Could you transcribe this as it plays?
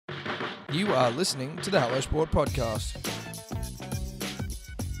You are listening to the Hello Sport Podcast.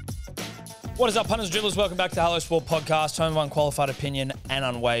 What is up, punters and dribblers? Welcome back to the Hello Sport Podcast, home of unqualified opinion and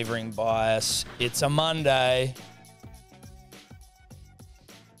unwavering bias. It's a Monday.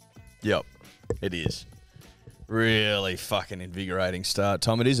 Yep, it is. Really fucking invigorating start,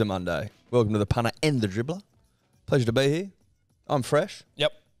 Tom. It is a Monday. Welcome to the punter and the dribbler. Pleasure to be here. I'm fresh.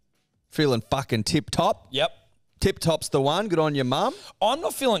 Yep. Feeling fucking tip-top. Yep. Tip-top's the one. Good on your mum. I'm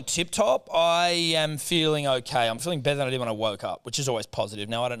not feeling tip-top. I am feeling okay. I'm feeling better than I did when I woke up, which is always positive.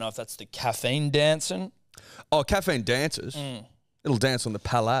 Now, I don't know if that's the caffeine dancing. Oh, caffeine dances. It'll dance on the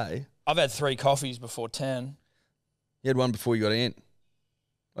palais. I've had 3 coffees before 10. You had one before you got in.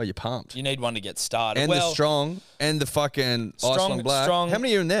 Oh, you're pumped. You need one to get started. And the strong, and the fucking ice long black. Strong. How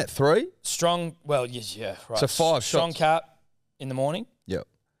many are in there? 3? Strong, well, yes, yeah, right. So 5 strong shots. cap in the morning. Yep.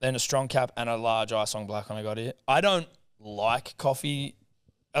 Then a strong cap and a large ice long black when I got here. I don't like coffee.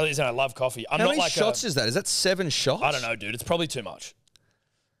 At least I love coffee. How many shots is that? Is that 7 shots? I don't know, dude. It's probably too much.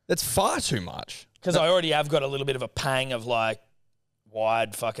 That's far too much. Because I already have got a little bit of a pang of like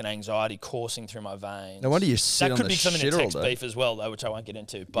wide fucking anxiety coursing through my veins. No wonder you sit on the That could be something in shit all text day. beef as well, though, which I won't get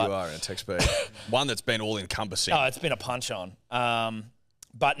into. But You are in a text beef. One that's been all-encompassing. Oh, it's been a punch on.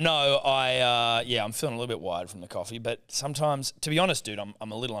 But no, I'm feeling a little bit wired from the coffee. But sometimes, to be honest, dude,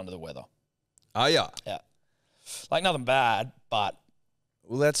 I'm a little under the weather. Oh, yeah. Yeah. Like nothing bad, but.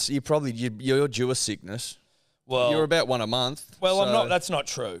 Well, you're due a sickness. Well, you're about one a month. Well, so I'm not. That's not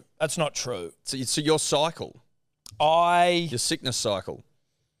true. That's not true. So your cycle. Your sickness cycle.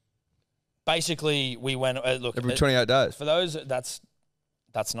 Basically, we went look every 28 days. For those, that's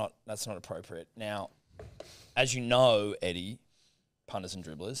not appropriate. Now, as you know, Eddie, punters and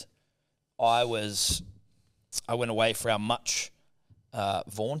dribblers, I went away for our much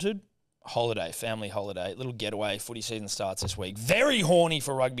vaunted family holiday, little getaway. Footy season starts this week. Very horny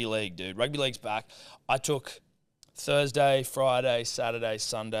for Rugby League, dude. Rugby League's back. I took Thursday, Friday, Saturday,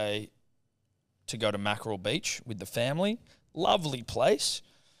 Sunday to go to Mackerel Beach with the family. Lovely place.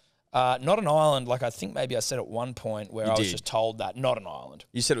 Not an island, like I think maybe I said at one point where I was just told that. Not an island.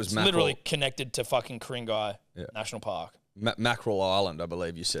 You said it was it's Mackerel. Literally connected to fucking Kringai National Park. Mackerel Island, I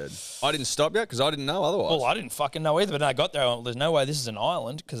believe you said. I didn't stop you because I didn't know otherwise. Well, I didn't fucking know either, but then I got there. Well, there's no way this is an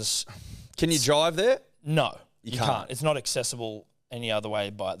island because. Can you drive there? No, you can't. It's not accessible any other way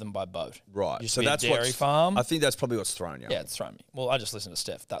than by boat. Right. So that's a dairy farm. I think that's probably what's thrown you. Yeah, it's thrown me. Well, I just listened to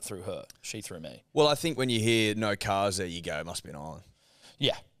Steph. That threw her. She threw me. Well, I think when you hear no cars there, you go, it must be an island.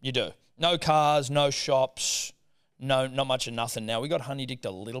 Yeah, you do. No cars, no shops, not much of nothing. Now, we got honeydicked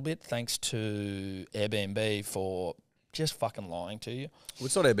a little bit thanks to Airbnb for just fucking lying to you. Well,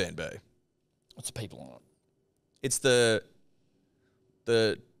 it's not Airbnb. It's the people on it. It's the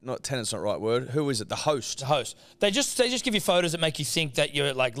not tenant's not the right word. Who is it? The host. The host. They just give you photos that make you think that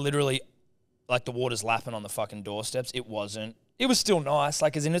you're like literally like the water's lapping on the fucking doorsteps. It wasn't. It was still nice,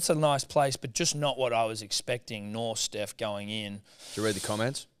 like as in it's a nice place, but just not what I was expecting, nor Steph going in. Did you read the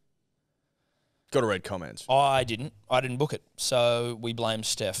comments? Got to read comments. I didn't book it, so we blame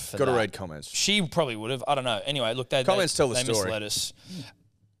Steph for that. Got to read comments. She probably would have. I don't know. Anyway, look, tell the story. Misled us.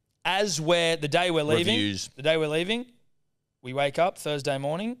 The day we're leaving, we wake up Thursday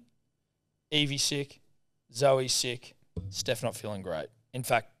morning. Evie's sick, Zoe's sick, Steph not feeling great. In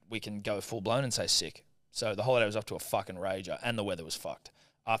fact, we can go full blown and say sick. So the holiday was off to a fucking rager, and the weather was fucked.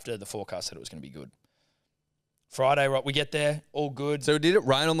 After the forecast said it was going to be good. Friday, right, we get there, all good. So did it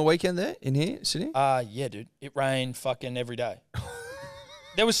rain on the weekend there in here, Sydney? Yeah, dude. It rained fucking every day.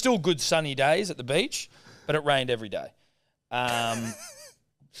 There was still good sunny days at the beach, but it rained every day.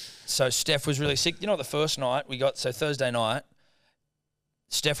 So Steph was really sick. You know what, the first night Thursday night,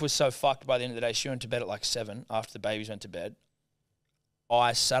 Steph was so fucked by the end of the day, she went to bed at like 7 after the babies went to bed.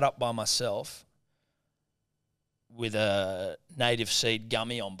 I sat up by myself with a native seed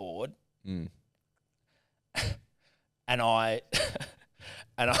gummy on board. And I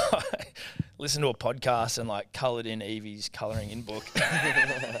listened to a podcast and like coloured in Evie's colouring in book.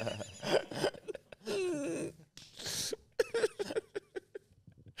 Do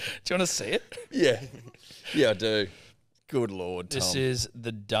you want to see it? Yeah. Yeah, I do. Good Lord, Tom. This is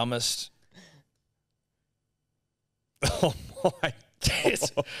the dumbest. Oh my God.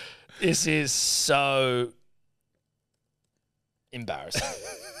 This is so embarrassing.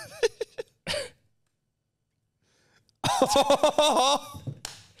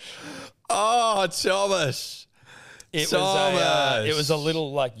 Oh, Thomas. It was a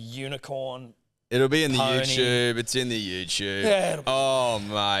little like unicorn. It'll be in the pony. YouTube. It's in the YouTube. Yeah, oh,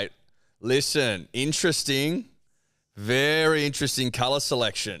 mate. Listen, interesting. Very interesting colour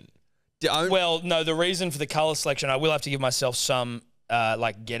selection. Well, no, the reason for the colour selection, I will have to give myself some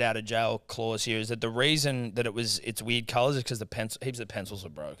like get out of jail clause here is that the reason that it's weird colours is because heaps of pencils are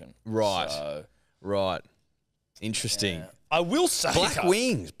broken. Right. So, Right. Interesting. yeah. I will say Black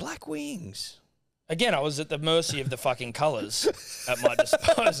wings. Black wings. Again, I was at the mercy of the fucking colours at my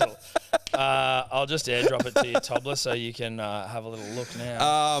disposal. I'll just airdrop it to you, Tobler, so you can have a little look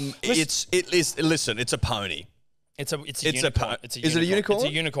now. Listen, it's a pony. It's a unicorn. Is it a unicorn? It's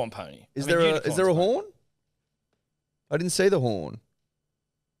a unicorn pony. Is there a horn? I didn't see the horn.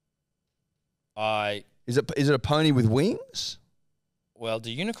 Is it a pony with wings? Well,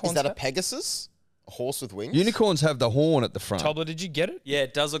 do unicorns? Is that a Pegasus? A horse with wings? Unicorns have the horn at the front. Tobler, did you get it? Yeah,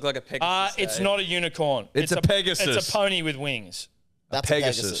 it does look like a Pegasus. It's not a unicorn. It's a Pegasus. It's a pony with wings. That's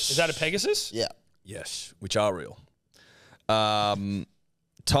Pegasus. Is that a Pegasus? Yeah. Yes, which are real. Tom,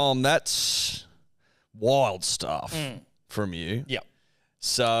 that's wild stuff from you. Yep.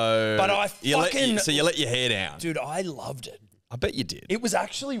 So, But you let your hair down. Dude, I loved it. I bet you did. It was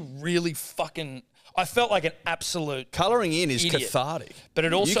actually really fucking. I felt like an absolute Colouring in is idiot. cathartic, but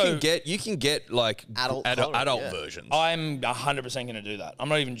it also you can get like Adult versions. I'm 100% going to do that. I'm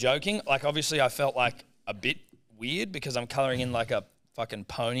not even joking. Like, obviously, I felt like a bit weird because I'm colouring in like a fucking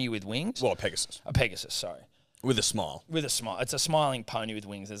pony with wings. Well, a Pegasus A Pegasus, sorry. with a smile. With a smile. It's a smiling pony with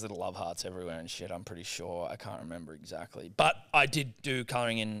wings. There's little love hearts everywhere and shit. I'm pretty sure. I can't remember exactly. But I did do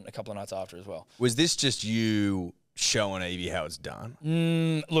colouring in a couple of nights after as well. Was this just you showing Evie how it's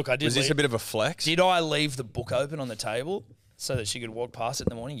done? Look, I did. Was this a bit of a flex? Did I leave the book open on the table so that she could walk past it in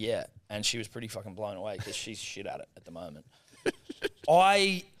the morning? Yeah. And she was pretty fucking blown away because she's shit at it at the moment.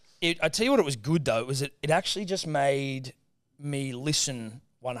 I tell you what, it was good though. It actually just made me listen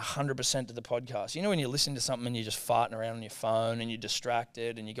 100% to the podcast. You know when you're listening to something and you're just farting around on your phone and you're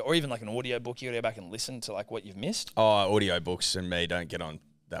distracted and or even like an audio book, you got to go back and listen to like what you've missed. Oh, audio books and me don't get on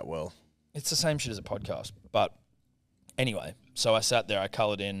that well. It's the same shit as a podcast. But anyway, so I sat there, I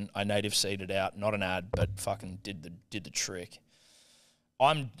coloured in, I native seeded out, not an ad, but fucking did the trick.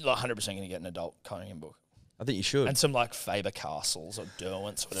 I'm 100% going to get an adult colouring in book. I think you should. And some like Faber-Castles or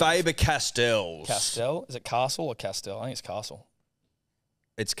Derwents. Faber-Castells. Castell? Is it Castle or Castell? I think it's Castle.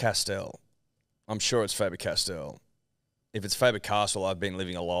 It's Castell. I'm sure it's Faber-Castell. If it's Faber-Castell, I've been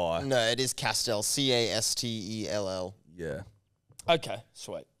living a lie. No, it is Castell. Castell. Yeah. Okay,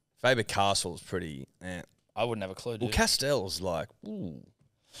 sweet. Faber-Castell is pretty... I wouldn't have a clue, dude. Well, Castell's like... Ooh.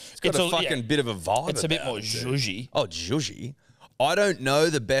 It's got a fucking bit of a vibe. It's a bit more zhuzhy. zhuzhy. Oh, zhuzhy. I don't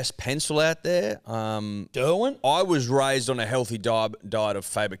know the best pencil out there. Derwent? I was raised on a healthy diet of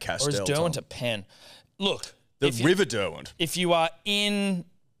Faber-Castell. Or is Derwent a pen? Look... The River Derwent. If you are in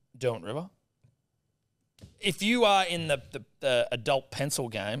Derwent River, if you are in the adult pencil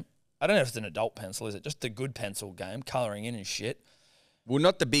game, I don't know if it's an adult pencil, is it? Just the good pencil game, colouring in and shit. Well,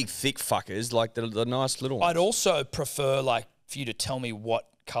 not the big thick fuckers, like the nice little ones. I'd also prefer like for you to tell me what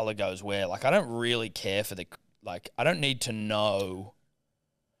colour goes where. Like I don't really care for I don't need to know.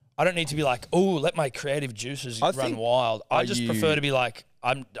 I don't need to be like, oh, let my creative juices run wild. I just prefer to be like,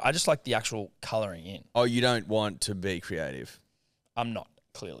 I just like the actual colouring in. Oh, you don't want to be creative? I'm not,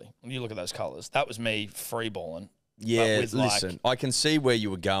 clearly. When you look at those colours, that was me freeballing. Yeah, listen, I can see where you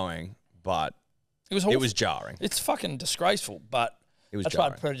were going, but it was jarring. It's fucking disgraceful, but It was that's why I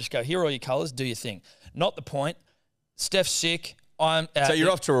jarring. prefer to just go, here are all your colours, do your thing. Not the point. Steph's sick. So you're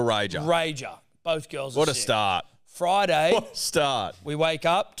off to a rager. Rager. Both girls are What a sick. start. Friday, What a start. we wake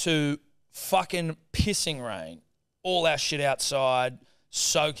up to fucking pissing rain. All our shit outside,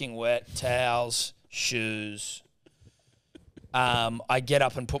 soaking wet, towels, shoes. I get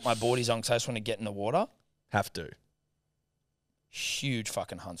up and put my boardies on because I just want to get in the water. Have to. Huge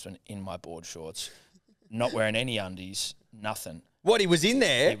fucking huntsman in my board shorts. Not wearing any undies, nothing. What, he was in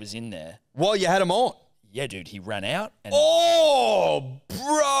there? He was in there. While you had him on? Yeah, dude, he ran out and Oh,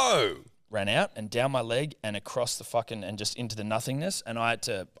 bro. ran out and down my leg and across the fucking and just into the nothingness. And I had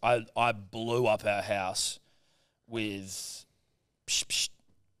to, I blew up our house with,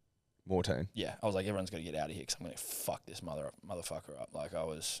 Mortane. yeah, I was like, everyone's got to get out of here because I'm going to fuck this motherfucker up. Like I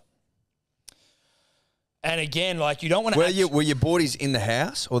was. And again, like you don't want to. Were your boardies in the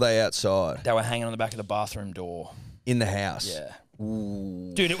house or were they outside? They were hanging on the back of the bathroom door. In the house? Yeah.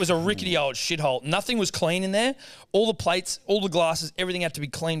 Ooh. Dude, it was a rickety old shithole. Nothing was clean in there. All the plates, all the glasses, everything had to be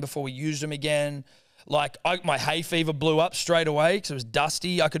cleaned before we used them again. Like, my hay fever blew up straight away because it was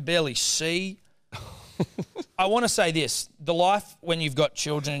dusty. I could barely see. I want to say this. The life when you've got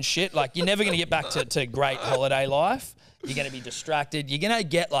children and shit, like, you're never going to get back to great holiday life. You're going to be distracted. You're going to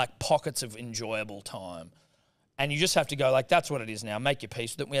get, like, pockets of enjoyable time. And you just have to go, like, that's what it is now. Make your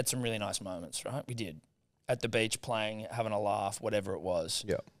peace with it. We had some really nice moments, right? We did. At the beach playing, having a laugh, whatever it was.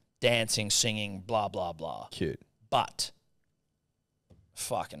 Yeah. Dancing, singing, blah, blah, blah. Cute. But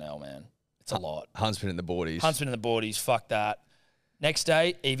Fucking hell, man. It's a lot. Huntsman in the boardies. Huntsman in the boardies, fuck that. Next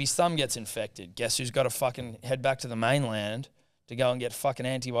day, Evie's thumb gets infected. Guess who's got to fucking head back to the mainland to go and get fucking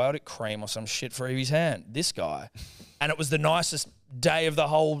antibiotic cream or some shit for Evie's hand? This guy. And it was the nicest day of the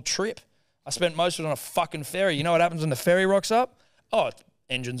whole trip. I spent most of it on a fucking ferry. You know what happens when the ferry rocks up? Oh,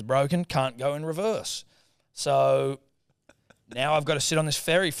 engine's broken, can't go in reverse. So now I've got to sit on this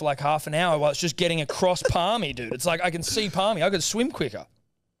ferry for like half an hour while it's just getting across Palmy, dude. It's like I can see Palmy. I could swim quicker.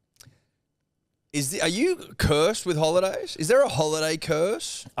 Are you cursed with holidays? Is there a holiday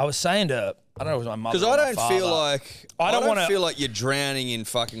curse? I was saying to, I don't know if it was my mother Because or I my don't father. feel like I don't feel like you're drowning in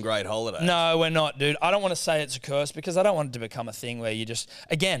fucking great holidays. No, we're not, dude. I don't want to say it's a curse because I don't want it to become a thing where you just,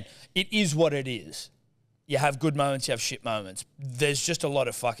 again, it is what it is. You have good moments, you have shit moments. There's just a lot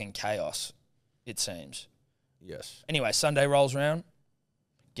of fucking chaos, it seems. Yes. Anyway, Sunday rolls around.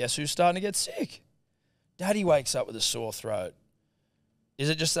 Guess who's starting to get sick? Daddy wakes up with a sore throat. Is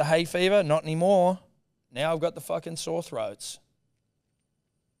it just the hay fever? Not anymore. Now I've got the fucking sore throats.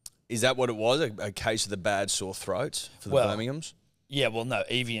 Is that what it was? A case of the bad sore throats for the Birminghams? Yeah, well, no.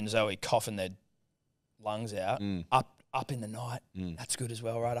 Evie and Zoe coughing their lungs out up in the night. That's good as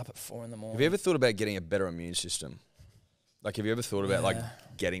well, right? Up at 4 in the morning. Have you ever thought about getting a better immune system? Like, have you ever thought about, like,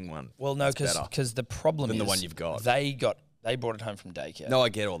 getting one? Well, no, because the problem is the one you've got. They brought it home from daycare. No, I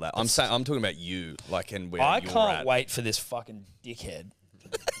get all that. I'm talking about you, like, and where I you're can't at. wait for this fucking dickhead.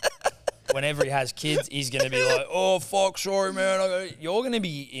 Whenever he has kids, he's going to be like, oh, fuck, sorry, man. You're going to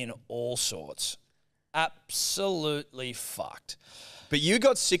be in all sorts. Absolutely fucked. But you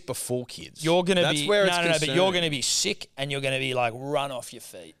got sick before kids. You're going to be... where it's No, but concerning. you're going to be sick and you're going to be like run off your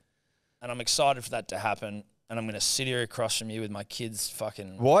feet. And I'm excited for that to happen. And I'm going to sit here across from you with my kids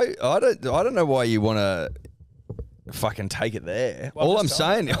fucking... Why? I don't know why you want to fucking take it there. Well, all I'm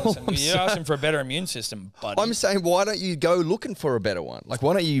saying... You're asking for a better immune system, buddy. I'm saying, why don't you go looking for a better one? Like,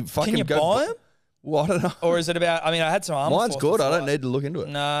 why don't you fucking Can you go... buy them? Well, I don't know. Or is it about... I mean, I had some armor Mine's force good. I before. don't need to look into it.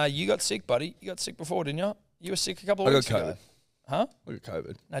 Nah, you got sick, buddy. You got sick before, didn't you? You were sick a couple of I weeks got ago. COVID. Huh? I got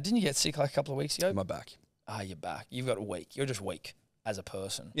COVID. No, didn't you get sick like a couple of weeks ago? My back. Ah, you're back. You've got a weak. You're just weak as a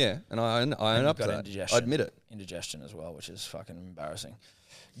person. Yeah, and I own And up you've to got that. I admit it. Indigestion as well, which is fucking embarrassing.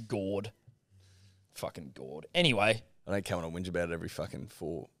 Gourd. Fucking gourd. Anyway. I don't come and whinge about it every fucking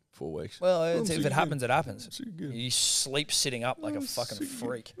four weeks. Well, I'm if sick it again. happens, it happens. sick again. You sleep sitting up like a I'm fucking sick again.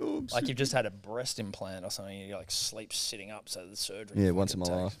 freak. Oh, I'm Like sick you've just had a breast implant or something. You like sleep sitting up, so the surgery. Yeah, once in my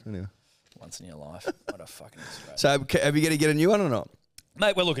fucking life. Anyway. Once in your life. What a fucking disgrace. So, have you got to get a new one or not?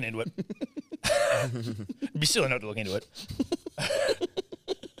 Mate, we're looking into it. It'd be silly not to look into it.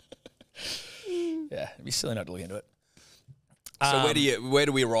 Yeah, it'd be silly not to look into it. So where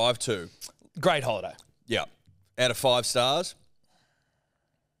do we arrive to? Great holiday. Yeah, out of 5 stars.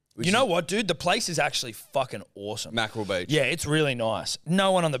 You know what, dude? The place is actually fucking awesome. Mackerel Beach. Yeah, it's really nice.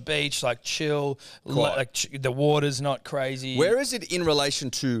 No one on the beach, like chill. Quiet. The water's not crazy. Where is it in relation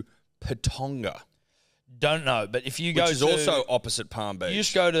to Patonga? Don't know, but if you go Which is also opposite Palm Beach. you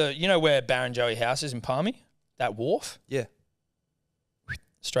just go to, you know where Baron Joey House is in Palmy? That wharf? Yeah.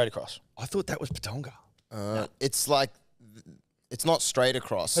 Straight across. I thought that was Patonga. It's like, it's not straight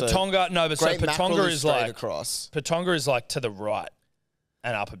across. So Patonga, no, but so Great Patonga Mackerel is straight like across. Patonga is like to the right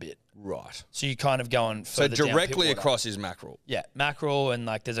and up a bit. Right. So you kind of going So further down directly Pittwater. across is Mackerel. Yeah, Mackerel, and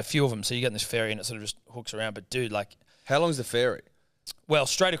like there's a few of them. So you get in this ferry and it sort of just hooks around. But dude, like, How long's the ferry? well,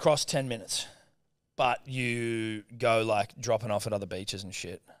 straight across 10 minutes. But you go like dropping off at other beaches and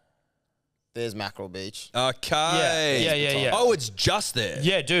shit. There's Mackerel Beach. Okay. Yeah. Oh, it's just there.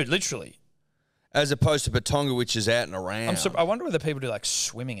 Yeah, dude, literally. As opposed to Patonga, which is out and around. I wonder whether people do like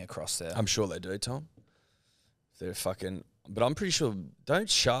swimming across there. I'm sure they do, Tom. They're fucking... But I'm pretty sure... Don't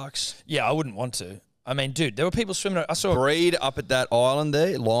sharks Yeah, I wouldn't want to. I mean, dude, there were people swimming. I saw... breed up at that island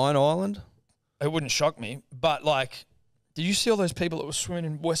there, Lion Island? It wouldn't shock me. But like, did you see all those people that were swimming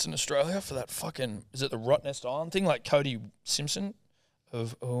in Western Australia for that fucking... Is it the Rottnest Island thing? Like Cody Simpson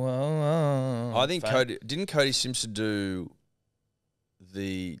of... I think fame? Didn't Cody Simpson do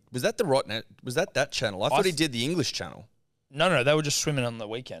the... Was that the Rottnest... Was that channel? I thought he did the English channel. No, they were just swimming on the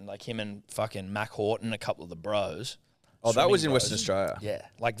weekend. Like him and fucking Mac Horton, a couple of the bros. Oh, that was in Swimming Western bros. Australia. Yeah.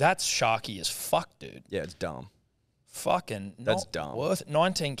 Like that's sharky as fuck, dude. Yeah, it's dumb. Fucking That's not dumb. worth it.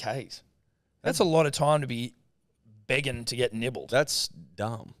 19 Ks. That's a lot of time to be begging to get nibbled. That's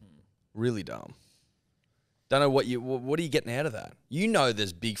dumb. Really dumb. Don't know what are you getting out of that? You know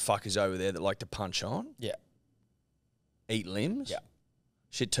there's big fuckers over there that like to punch on, Yeah. eat limbs. Yeah.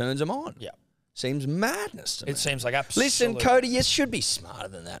 Shit turns them on. Yeah. Seems madness to me. It seems like absolutely. Listen, Cody, you should be smarter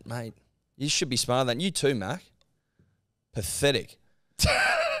than that, mate. You should be smarter than you too, Mac. Pathetic.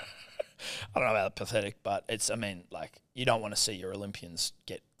 I don't know about pathetic, but I mean, like, you don't want to see your Olympians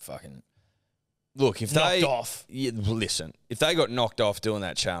get fucking Look, if knocked they off. Yeah, well, listen, if they got knocked off doing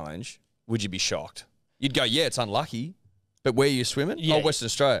that challenge, would you be shocked? You'd go, yeah, it's unlucky, but where are you swimming? Yeah, oh, Western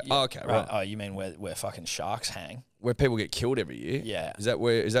Australia. Yeah, oh, okay, right. Oh, you mean where fucking sharks hang? Where people get killed every year. Yeah. Is that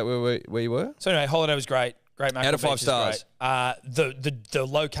where you were? So anyway, holiday was great. Great Mackerel Out of 5 Beach is stars. great. The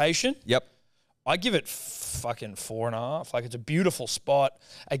location, Yep. I give it fucking 4.5. Like, it's a beautiful spot.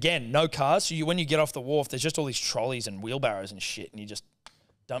 Again, no cars. So when you get off the wharf, there's just all these trolleys and wheelbarrows and shit, and you just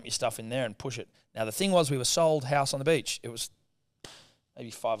dump your stuff in there and push it. Now, the thing was, we were sold house on the beach. It was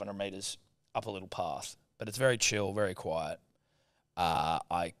maybe 500 metres up a little path, but it's very chill, very quiet.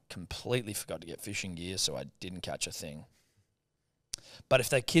 I completely forgot to get fishing gear, so I didn't catch a thing. But if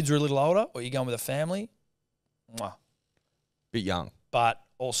the kids are a little older or you're going with a family, mwah. Bit young. But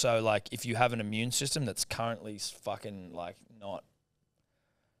also, like, if you have an immune system that's currently fucking, like, not,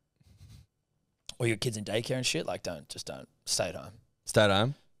 or your kids in daycare and shit, like, don't stay at home. Stay at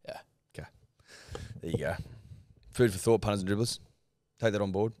home? Yeah. Okay. There you go. Food for thought, punters and dribblers. Take that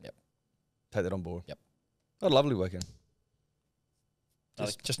on board. Yep. Take that on board. Yep. What a lovely weekend.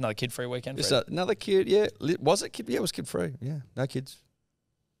 Just another kid-free weekend. Just Fred? another kid, yeah. Was it kid? Yeah, it was kid-free. Yeah, no kids.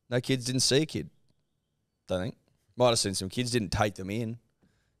 No kids, didn't see a kid. Don't think. Might have seen some kids, didn't take them in.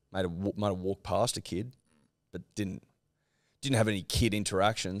 Might have walked past a kid, but didn't have any kid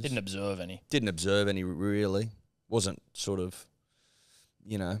interactions. Didn't observe any. Didn't observe any, really. Wasn't sort of,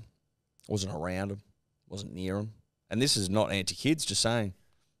 wasn't around them. Wasn't near them. And this is not anti-kids, just saying.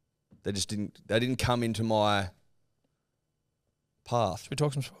 They didn't come into my path. Should we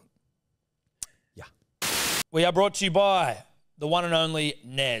talk some sport? Yeah. We are brought to you by the one and only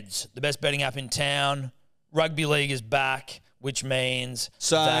Neds, the best betting app in town. Rugby League is back, which means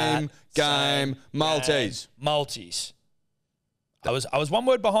Same game multis. Multis. I was one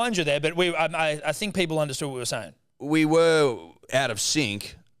word behind you there, but I think people understood what we were saying. We were out of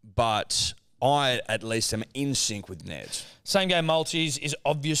sync, but I at least am in sync with Neds. Same game multis is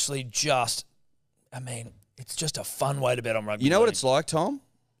obviously just, it's just a fun way to bet on rugby. You know league. what it's like, Tom?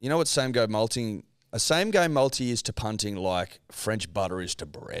 You know what same game multi? A same game multi is to punting like French butter is to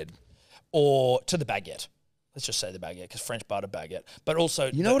bread. Or to the baguette. Let's just say the baguette, because French butter baguette. But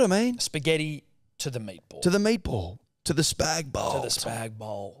also, you know what I mean? Spaghetti to the meatball. To the meatball. To the spag bowl. To the spag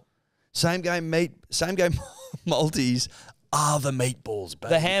bowl. Same game multis are the meatballs,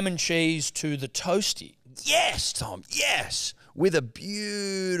 baby. The ham and cheese to the toasty. Yes, Tom. Yes. With a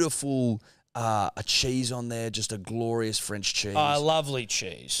beautiful a cheese on there, just a glorious French cheese. Lovely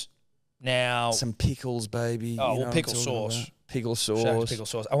cheese. Now, some pickles, baby. Oh, you know well, pickle sauce. About? Pickle sauce. Shout out to pickle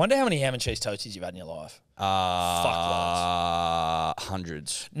sauce. I wonder how many ham and cheese toasties you've had in your life. Fuckloads.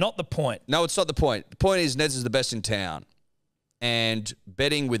 Hundreds. Not the point. No, it's not the point. The point is Ned's is the best in town. And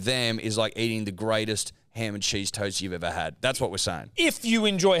betting with them is like eating the greatest ham and cheese toast you've ever had. That's what we're saying. If you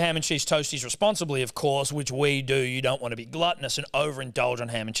enjoy ham and cheese toasties responsibly, of course, which we do, you don't want to be gluttonous and overindulge on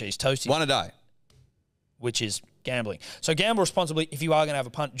ham and cheese toasties. One a day. Which is gambling. So gamble responsibly if you are going to have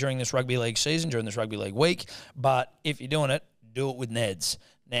a punt during this rugby league season, during this rugby league week. But if you're doing it, do it with Neds.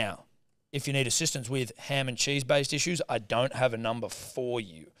 Now, if you need assistance with ham and cheese-based issues, I don't have a number for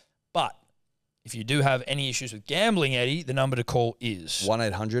you. But if you do have any issues with gambling, Eddie, the number to call is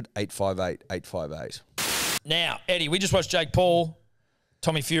 1-800-858-858. Now, Eddie, we just watched Jake Paul,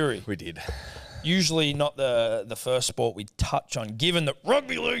 Tommy Fury. We did. Usually not the first sport we touch on, given that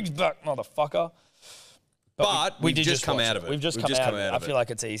rugby league's back, motherfucker. But we did just come out of it. We've just come out of it. I feel like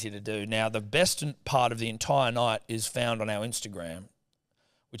it's easy to do. Now, the best part of the entire night is found on our Instagram,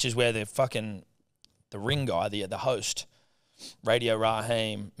 which is where the ring guy, the host, Radio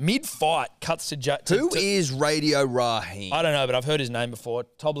Raheem, mid-fight cuts to... Who is Radio Raheem? I don't know, but I've heard his name before.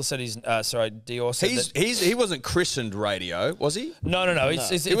 Tobler said Dior said that... He wasn't christened Radio, was he? No.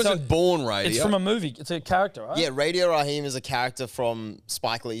 He wasn't born Radio. It's from a movie. It's a character, right? Yeah, Radio Raheem is a character from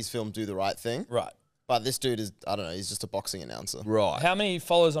Spike Lee's film Do the Right Thing. Right. But this dude is, I don't know, he's just a boxing announcer. Right. How many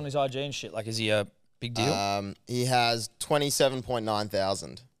followers on his IG and shit? Like, is he a big deal? He has 27.9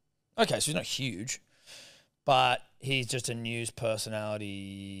 thousand. Okay, so he's not huge, but he's just a news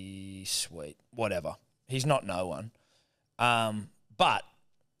personality. Sweet. Whatever. He's not no one. But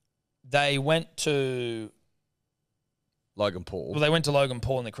they went to... Logan Paul. Well, they went to Logan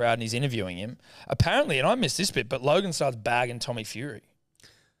Paul in the crowd and he's interviewing him. Apparently, and I missed this bit, but Logan starts bagging Tommy Fury.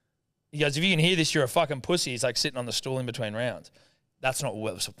 He goes, if you can hear this, you're a fucking pussy. He's like sitting on the stool in between rounds. That's not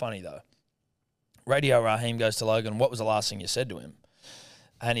what was so funny, though. Radio Raheem goes to Logan, what was the last thing you said to him?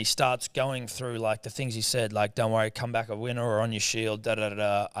 And he starts going through, like, the things he said, like, don't worry, come back a winner or on your shield,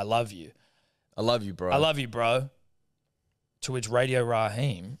 da-da-da-da, I love you. I love you, bro. I love you, bro. To which Radio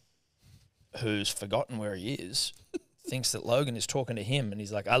Raheem who's forgotten where he is, thinks that Logan is talking to him, and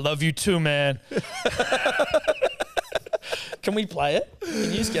he's like, "I love you too, man." Can we play it?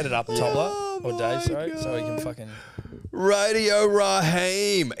 Can you just get it up, Tobler or Dave? Sorry, so we can fucking Radio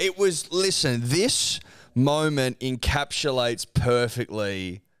Raheem. It was. Listen, this moment encapsulates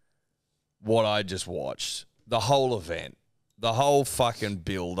perfectly what I just watched. The whole event, the whole fucking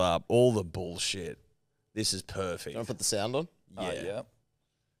build up, all the bullshit. This is perfect. You want to put the sound on? yeah.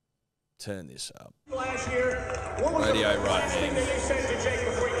 Turn this up. Last year, what was Radio the last thing that you said to Jake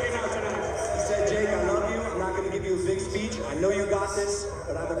before you came out tonight? You said, Jake, I love you. I'm not going to give you a big speech. I know you got this,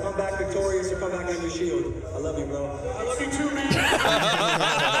 but either come back victorious or come back on your shield. I love you, bro. I love you too, man.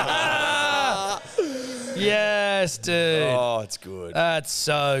 Yes, dude. Oh, it's good. That's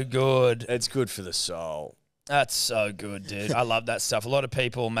so good. It's good for the soul. That's so good, dude. I love that stuff. A lot of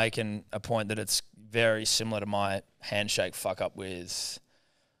people making a point that it's very similar to my handshake fuck up with.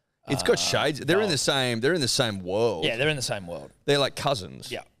 It's got shades. They're in the same. They're in the same world. Yeah, they're in the same world. They're like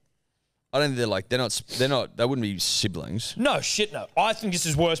cousins. Yeah. I don't think they're like. They're not. They wouldn't be siblings. No, shit, no. I think this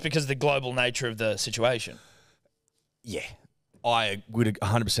is worse because of the global nature of the situation. Yeah. I would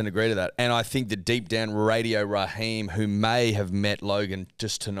 100% agree to that. And I think that deep down, Radio Raheem, who may have met Logan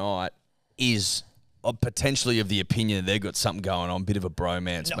just tonight, is potentially of the opinion that they've got something going on, bit of a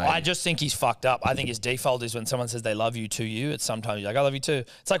bromance, No, maybe. I just think he's fucked up. I think his default is when someone says they love you to you, it's sometimes you're like, I love you too.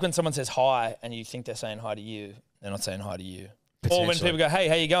 It's like when someone says hi and you think they're saying hi to you, they're not saying hi to you. Or when people go, hey,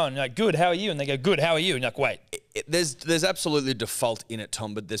 how you going? You're like, good, how are you? And they go, good, how are you? And you're like, wait. There's absolutely a default in it,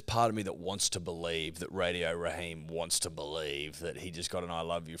 Tom, but there's part of me that wants to believe that Radio Raheem wants to believe that he just got an I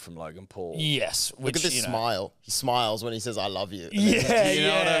love you from Logan Paul. Yes. Look at this smile. He smiles when he says, I love you. Yeah, You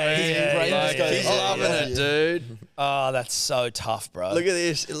know what I mean? yeah, brain yeah, just goes, He's "Oh, loving yeah, it, yeah." dude. Oh, that's so tough, bro. Look at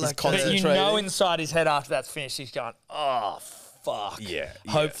this. Like, But you concentrating. know inside his head after that's finished, he's going, oh, fuck. Yeah,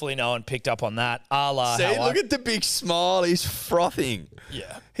 yeah. Hopefully no one picked up on that. A la see, how look at the big smile. He's frothing.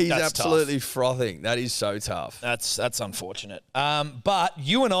 Yeah. He's that's absolutely tough. frothing. That is so tough. That's unfortunate. But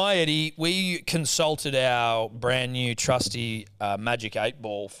you and I, Eddie, we consulted our brand new trusty Magic 8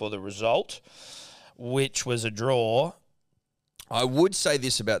 Ball for the result, which was a draw. I would say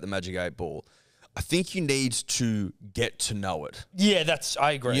this about the Magic 8 Ball. I think you need to get to know it. Yeah,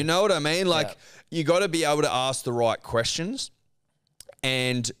 I agree. You know what I mean? Like, Yeah. you got to be able to ask the right questions.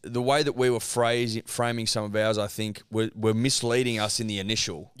 And the way that we were framing some of ours, I think, were misleading us in the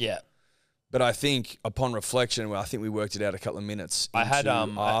initial. Yeah. But I think upon reflection, I think we worked it out a couple of minutes into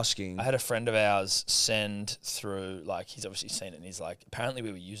asking. I had a friend of ours send through, like, he's obviously seen it, and he's like, apparently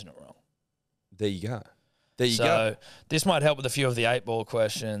we were using it wrong. There you go. There you So go. this might help with a few of the 8 ball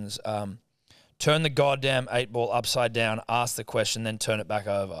questions. Turn the goddamn 8 ball upside down, ask the question, then turn it back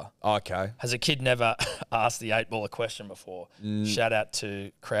over. Okay. Has a kid never asked the 8 ball a question before? Shout out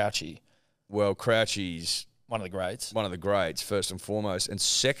to Crouchy, Well, Crouchy's one of the greats. one of the greats, first and foremost. And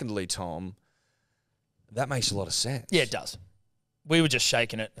secondly, Tom, that makes a lot of sense. Yeah, it does. We were just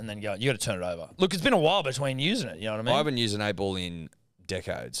shaking it and then going, you got to turn it over. Look, it's been a while between using it, you know what I mean? I haven't used an 8 ball in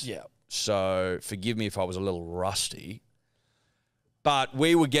decades. Yeah. So forgive me if I was a little rusty. But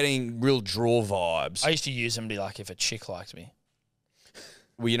we were getting real draw vibes. I used to use them to be like, if a chick liked me.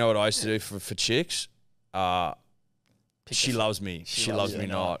 Well, you know what I used to do for chicks? She loves me. She loves me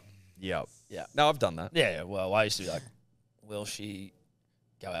not. Yep. Yeah. No, I've done that. Yeah, well, I used to be like, will she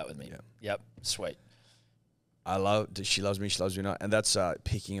go out with me? Yeah. Yep, sweet. She loves me not. And that's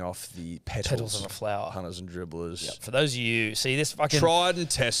picking off the petals Petals of a flower. Punters and dribblers. Yep. For those of you, see this fucking... Tried and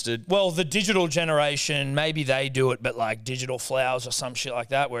tested. Well, the digital generation, maybe they do it, but like digital flowers or some shit like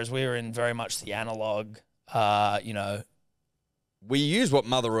that, whereas we were in very much the analog, We use what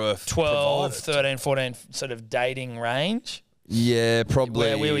Mother Earth 12, provided. 13, 14 sort of dating range. Yeah, probably.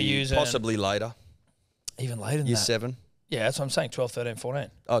 Where we were using- Possibly later. Even later than Year that. 7. Yeah, that's what I'm saying, 12, 13, 14.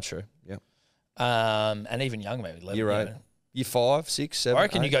 Oh, true. Yeah. And even younger maybe. 11, Year 8. Year 5, 6, 7, I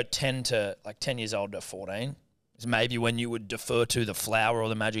reckon 8. you go 10 years old to 14. Is maybe when you would defer to the flower or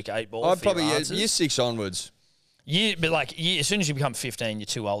the Magic 8 Ball. I'd for your probably answers. year 6 onwards. As soon as you become 15, you're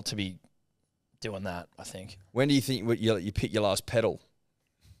too old to be doing that, I think. When do you think you pick your last pedal?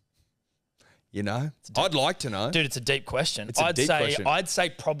 You know? I'd like to know. Dude, it's a deep question. It's a deep question. I'd say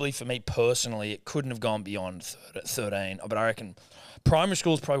probably for me personally, it couldn't have gone beyond 13. But I reckon primary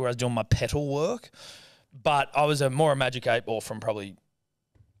school is probably where I was doing my petal work. But I was more a Magic 8 Ball from probably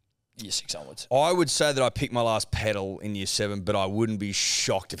year 6 onwards. I would say that I picked my last pedal in year 7, but I wouldn't be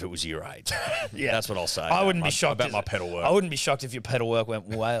shocked if it was year 8. Yeah, That's what I'll say. I wouldn't be shocked about my pedal work. I wouldn't be shocked if your pedal work went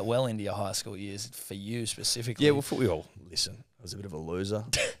well into your high school years for you specifically. Yeah, well, listen, I was a bit of a loser.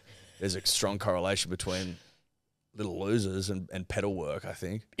 There's a strong correlation between little losers and pedal work, I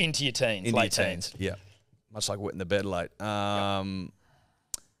think. Into your teens, Into late your teens. Yeah. Much like wetting the bed late.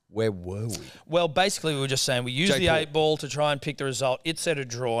 Where were we? Well, basically, we were just saying we used the Paul. 8 ball to try and pick the result. It said a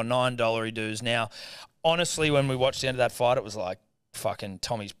draw, $9 dues. Now, honestly, when we watched the end of that fight, it was like, fucking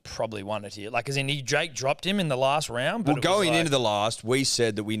Tommy's probably won it here. Like, as in, Jake dropped him in the last round. But Well, going into the last, we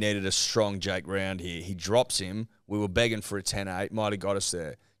said that we needed a strong Jake round here. He drops him. We were begging for a 10-8. Might have got us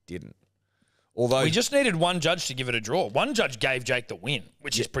there. Didn't. Although we just needed one judge to give it a draw. One judge gave Jake the win,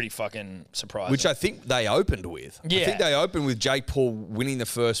 which is pretty fucking surprising. Which I think they opened with. Yeah. I think they opened with Jake Paul winning the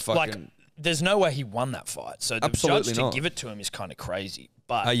first fucking... Like, there's no way he won that fight. So the Absolutely judge to not. give it to him is kind of crazy.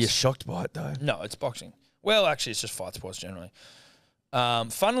 But Are you shocked by it, though? no, it's boxing. Well, actually, it's just fight sports generally.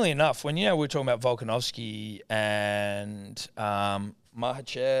 Funnily enough, when we were talking about Volkanovski and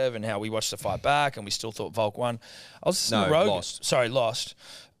Makhachev and how we watched the fight back and we still thought Volk won, I was listening to Rogan. Lost. Sorry, lost.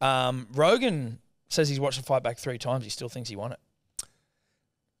 Rogan says he's watched the fight back 3 times. He still thinks he won it.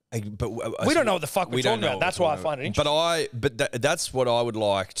 We don't know what the fuck we're talking about. That's why I find it interesting. But that's what I would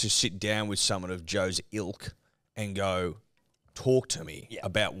like, to sit down with someone of Joe's ilk and go, talk to me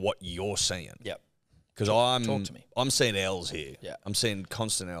about what you're seeing. Yep. Because talk to me. I'm seeing L's here. Yeah. I'm seeing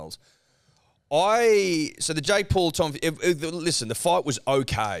constant L's. So the Jake Paul Tom. Listen, the fight was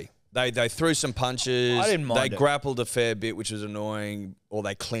okay. They threw some punches. I didn't mind They it. grappled a fair bit, which was annoying, or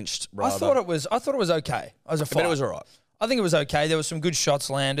they clinched rather. I thought it was okay. It was a fight. But it was all right. I think it was okay. There were some good shots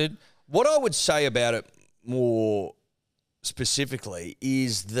landed. What I would say about it more specifically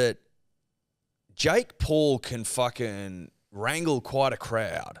is that Jake Paul can fucking wrangle quite a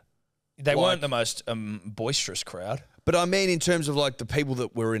crowd. They weren't the most boisterous crowd. But I mean in terms of like the people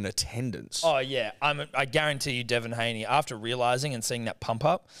that were in attendance. Oh, yeah. I guarantee you Devin Haney, after realising and seeing that pump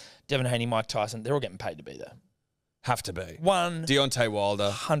up, Devin Haney, Mike Tyson, they're all getting paid to be there. Have to be. One, Deontay Wilder.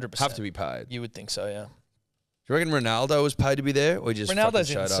 100%. Have to be paid. You would think so, yeah. Do you reckon Ronaldo was paid to be there, or he just Ronaldo's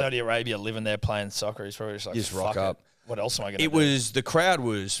fucking in showed up? Saudi Arabia living there playing soccer. He's probably just like, Just fuck rock it. up. What else am I going to do? It was, the crowd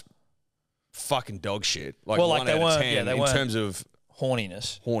was fucking dog shit. Like, Well, like, 1 they out of weren't- 10 yeah, they in weren't- terms of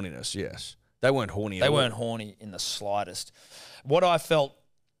horniness. horniness, yes. They weren't horny at They all. weren't horny in the slightest. What I felt,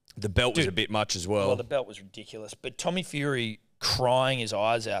 The belt was a bit much as well. well, the belt was ridiculous, but Tommy Fury crying his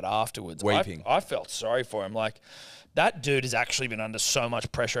eyes out afterwards. Weeping. I felt sorry for him. Like, that dude has actually been under so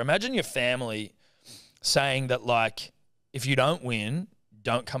much pressure. Imagine your family saying that, like, if you don't win,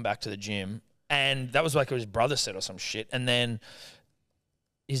 don't come back to the gym. And that was like what his brother said or some shit. And then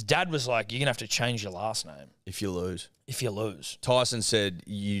his dad was like, you're going to have to change your last name If you lose. if you lose. Tyson said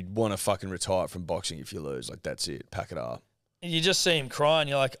you'd want to fucking retire from boxing if you lose. Like, that's it. Pack it up. And you just see him cry and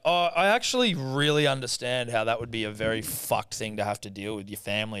you're like, oh, I actually really understand how that would be a very fucked thing to have to deal with your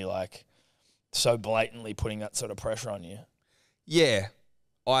family, like, so blatantly putting that sort of pressure on you. Yeah,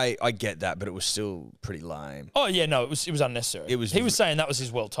 I get that, but it was still pretty lame. Oh, yeah, no, it was unnecessary. It was- He was saying that was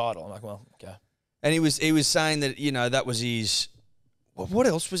his world title. I'm like, well, okay. And he was saying that, you know, that was his... What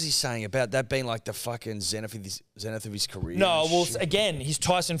else was he saying about that being like the fucking zenith of his career? No, and well, shit? again, he's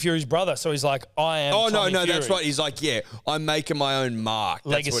Tyson Fury's brother, so he's like, I am Oh, Tommy no, Fury. that's right. He's like, yeah, I'm making my own mark. That's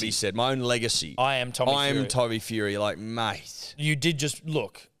what Legacy. he said. My own legacy. I am Tommy Fury. I'm Tommy Fury. Like, mate, You did just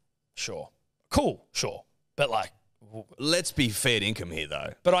look, sure. Cool, sure. But, like, let's be fair income here,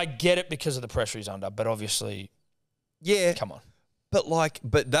 though. but I get it because of the pressure he's under, but obviously, Yeah. come on. But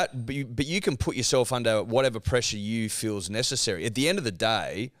you can put yourself under whatever pressure you feel is necessary. At the end of the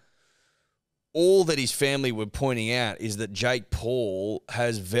day, all that his family were pointing out is that Jake Paul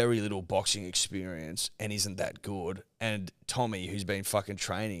has very little boxing experience and isn't that good. And Tommy, who's been fucking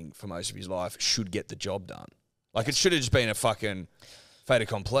training for most of his life, should get the job done. Like, it should have just been a fucking fait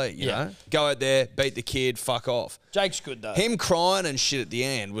accompli, you know? Go out there, beat the kid, fuck off. Jake's good, though. Him crying and shit at the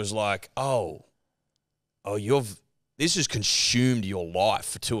end was like, this has consumed your life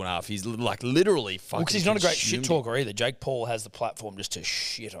for 2.5 years. Like, literally fucking Because he's not a great shit consumed talker either. Jake Paul has the platform just to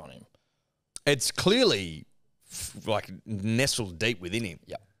shit on him. It's clearly like nestled deep within him.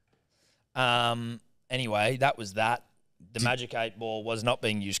 Yep. Anyway, that was that. The Magic 8 ball was not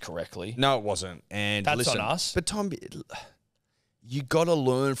being used correctly. No, it wasn't. And That's listen, on us. But Tom, you got to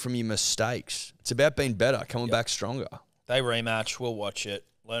learn from your mistakes. It's about being better, coming back stronger. They rematch. We'll watch it.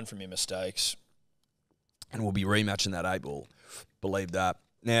 Learn from your mistakes. And we'll be rematching that 8 ball. Believe that.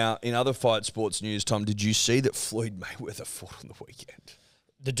 Now, in other fight sports news, Tom, did you see that Floyd Mayweather fought on the weekend?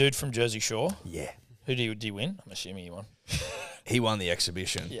 The dude from Jersey Shore. Yeah. Did he win? I'm assuming he won. He won the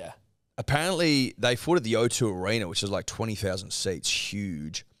exhibition. Yeah. Apparently, they fought at the O2 Arena, which is like 20,000 seats,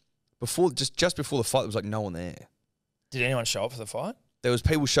 huge. Just before the fight, there was like no one there. Did anyone show up for the fight? There was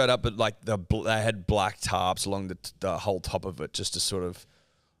people showed up, but like they had black tarps along the whole top of it just to sort of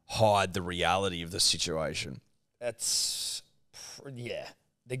hide the reality of the situation. Yeah.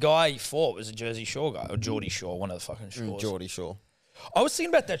 The guy he fought was a Jersey Shore guy, or Geordie Shore, one of the fucking shores. Geordie Shore. I was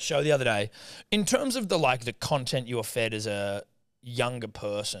thinking about that show the other day. In terms of the content you were fed as a younger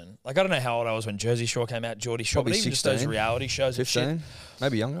person, like I don't know how old I was when Jersey Shore came out, Geordie Shore, Probably but even 16, just those reality shows and 15, shit,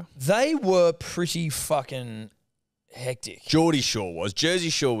 maybe younger. they were pretty fucking hectic. Geordie Shore was.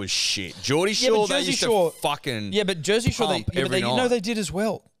 Jersey Shore was shit. Geordie Yeah, Shore, but they Jersey used Shore- to fucking Yeah, but Jersey Shore, pump every you know, night. they did as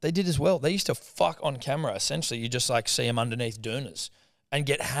well. They did as well. They used to fuck on camera. Essentially, you just like see them underneath doonas and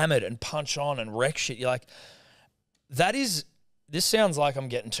get hammered and punch on and wreck shit. You're like, that is. This sounds like I'm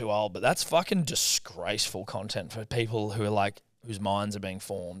getting too old, but that's fucking disgraceful content for people who are like, whose minds are being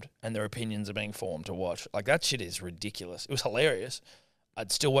formed and their opinions are being formed to watch. Like, that shit is ridiculous. It was hilarious.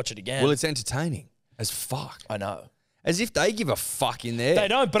 I'd still watch it again. Well, it's entertaining as fuck. I know. As if they give a fuck in there. They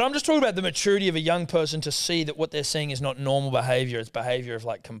don't, but I'm just talking about the maturity of a young person to see that what they're seeing is not normal behavior. It's behavior of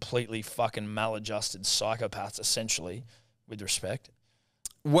like completely fucking maladjusted psychopaths, essentially, with respect.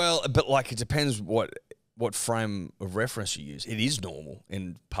 Well, but like it depends what frame of reference you use. It is normal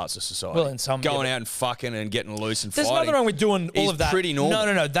in parts of society. Well, in some- going yeah, out and fucking and getting loose and There's fighting. nothing wrong with doing all is of that. pretty normal.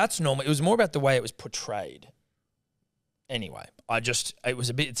 No, that's normal. It was more about the way it was portrayed. Anyway, it was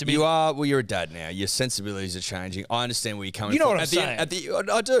a bit. It's a bit. You're a dad now. Your sensibilities are changing. I understand where you're coming You know from. what I'm saying.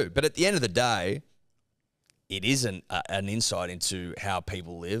 I do, but at the end of the day, it is an insight into how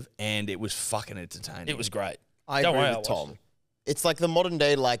people live, and it was fucking entertaining. It was great. I Don't agree worry, with I'll watch Tom. It's like the modern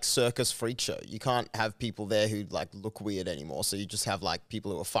day like circus freak show. You can't have people there who like look weird anymore. So you just have like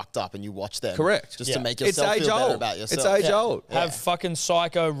people who are fucked up and you watch them. Correct. Just Yeah. to make It's yourself age feel better old. about yourself. It's age old. Have fucking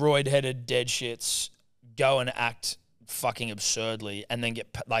psycho, roid-headed dead shits go and act fucking absurdly, and then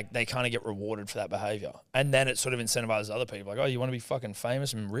they kind of get rewarded for that behavior, and then it sort of incentivizes other people. Like, oh, you want to be fucking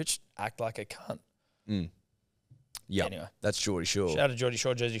famous and rich? Act like a cunt. Yeah, Anyway. that's Geordie Shore. Shout out to Geordie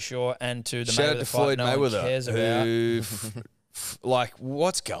Shore, Jersey Shore, and to the Shout out Mayweather to fight Floyd no one Mayweather, cares about. who, like,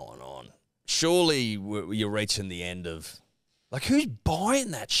 what's going on? Surely you're reaching the end of, like, who's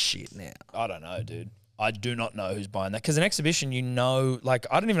buying that shit now? I don't know, dude. I do not know who's buying that, because an exhibition, you know, like,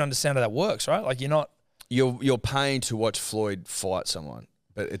 I don't even understand how that works, right? Like, you're not. You're paying to watch Floyd fight someone,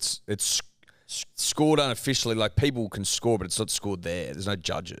 but it's scored unofficially. Like, people can score, but it's not scored there. There's no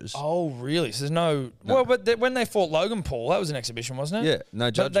judges. Oh, really? So there's no. Well, but when they fought Logan Paul, that was an exhibition, wasn't it? Yeah,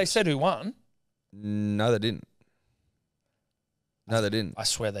 no judges. But they said who won. No, they didn't. No, they didn't. I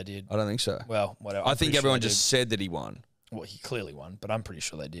swear they did. I don't think so. Well, whatever. I I'm think pretty sure everyone they just did. said that he won. Well, he clearly won, but I'm pretty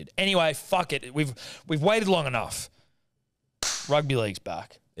sure they did. Anyway, fuck it. We've waited long enough. Rugby League's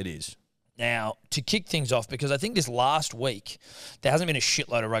back. It is. Now, to kick things off, because I think this last week, there hasn't been a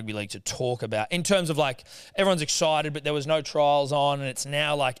shitload of rugby league to talk about in terms of like everyone's excited, but there was no trials on, and it's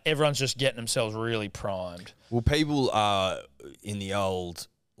now like everyone's just getting themselves really primed. Well, people are, in the old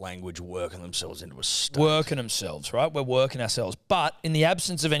language, working themselves into a state. Working themselves, right? We're working ourselves. But in the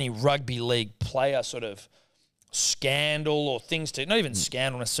absence of any rugby league player sort of scandal or things to, not even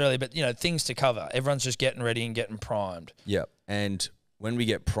scandal necessarily, but, you know, things to cover, everyone's just getting ready and getting primed. Yep. And when we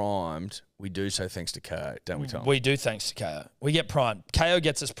get primed, we do so thanks to KO, don't we, Tom? We do, thanks to KO. We get primed. KO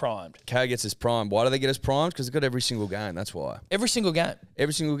gets us primed. KO gets us primed. Why do they get us primed? Because they've got every single game. That's why. Every single game.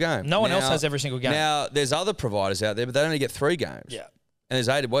 Every single game. No one else has every single game. Now, there's other providers out there, but they only get 3 games. Yeah. And there's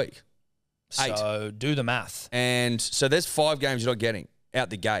 8 a week. 8. So do the math. And so there's 5 games you're not getting out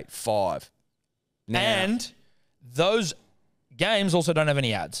the gate. 5. Now, And those games also don't have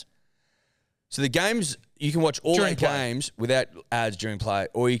any ads. so the games, you can watch all During 8 play. games without ads during play,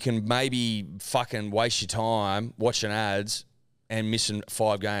 or you can maybe fucking waste your time watching ads and missing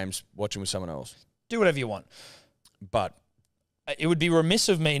 5 games watching with someone else. Do whatever you want. But It would be remiss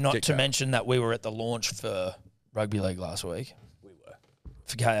of me not Get to KO. mention that we were at the launch for Rugby League last week. we were.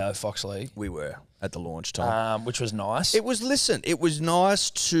 For KO Fox League. We were at the launch time. Which was nice. It was nice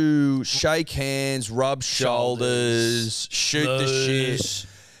to shake hands, rub shoulders, shoot the shit,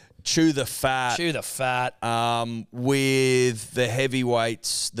 chew the fat. Chew the fat. With the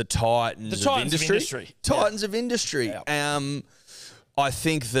heavyweights, the titans, The titans of industry. Titans of industry. Yeah. I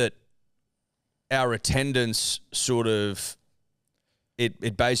think that our attendance sort of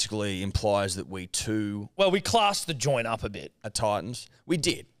it basically implies that we too Well, we classed the joint up a bit. are titans. We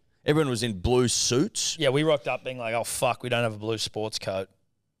did. Everyone was in blue suits. Yeah, we rocked up being like, oh, fuck, we don't have a blue sports coat.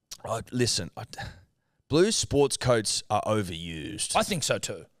 Blue sports coats are overused. I think so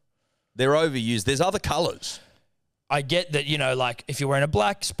too. They're overused. There's other colours. I get that, you know, like if you're wearing a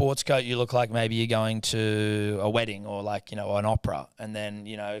black sports coat, you look like maybe you're going to a wedding or like, you know, an opera. And then,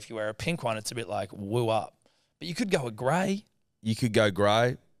 you know, if you wear a pink one, it's a bit like woo up. But you could go a grey. You could go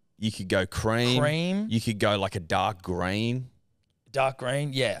grey. You could go cream. Cream. You could go like a dark green. Dark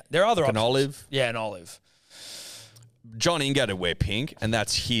green. Yeah. There are other Like an options. olive. Yeah, an olive. John Ingo to wear pink, and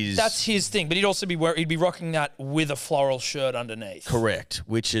that's his. That's his thing, but he'd be rocking that with a floral shirt underneath. Correct,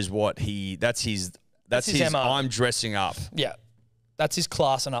 which is what That's his MO. I'm dressing up. Yeah. That's his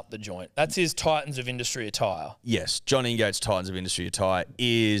classing up the joint. That's his Titans of Industry attire. Yes, John Ingo's Titans of Industry attire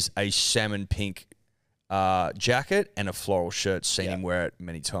is a salmon pink jacket and a floral shirt. Seen him wear it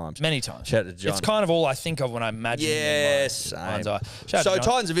many times. Many times. Shout out to John. It's kind of all I think of when I imagine Yes, him in my mind's eye. So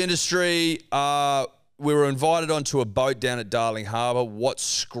Titans of Industry, we were invited onto a boat down at Darling Harbour. What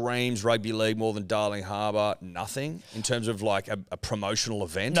screams rugby league more than Darling Harbour? Nothing in terms of like a promotional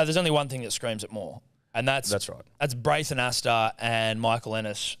event. No, there's only one thing that screams it more. And that's right. That's Braithen Astor and Michael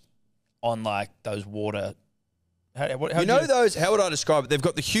Ennis on like those water. How would I describe it? They've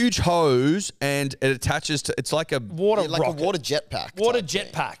got the huge hose and it attaches to. It's like a water like rocket. a water jetpack. Water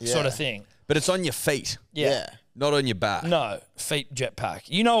jetpack sort of thing. but it's on your feet, Yeah. not on your back. No, feet jetpack.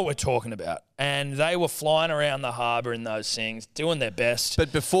 You know what we're talking about. And they were flying around the harbour in those things, doing their best.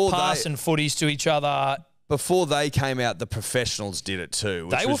 But passing footies to each other. Before they came out, the professionals did it too,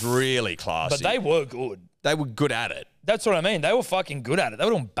 which was really classy. But they were good. They were good at it. That's what I mean. They were fucking good at it. They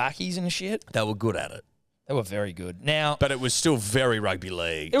were doing backies and shit. They were good at it. They were very good. Now, but it was still very rugby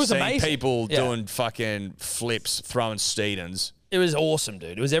league. It was Seeing amazing. people doing fucking flips, throwing Steedens. It was awesome,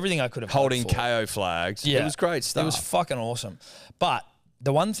 dude. It was everything I could have holding hoped for. KO flags. Yeah. It was great stuff. It was fucking awesome. But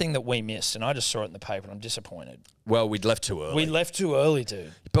the one thing that we missed, and I just saw it in the paper and I'm disappointed. Well, we'd left too early. We left too early,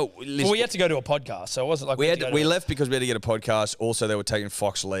 dude. But we had to go to a podcast, so it wasn't like we left because we had to get a podcast. Also, they were taking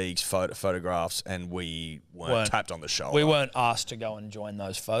Fox League's photographs, and we weren't tapped on the shoulder. We weren't asked to go and join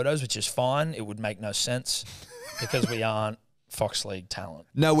those photos, which is fine. It would make no sense because we aren't Fox League talent.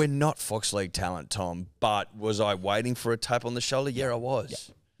 No, we're not Fox League talent, Tom. But was I waiting for a tap on the shoulder? Yeah, I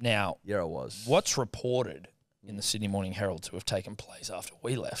was. Now, I was. What's reported in the Sydney Morning Herald to have taken place after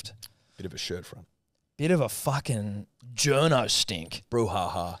we left? Bit of a shirt front. Bit of a fucking journo stink.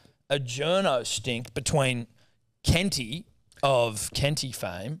 Brouhaha. A journo stink between Kenty of Kenty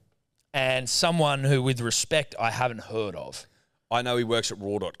fame and someone who, with respect, I haven't heard of. I know he works at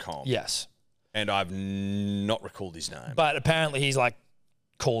raw.com. Yes. And I've not recalled his name. But apparently he's like,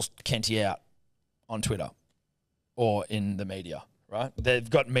 calls Kenty out on Twitter or in the media, right? They've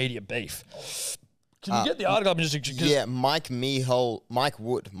got media beef. Can you get the article up and just... Yeah, Mike Wood.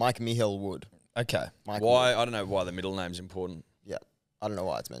 Okay. Why? I don't know why the middle name's important. Yeah, I don't know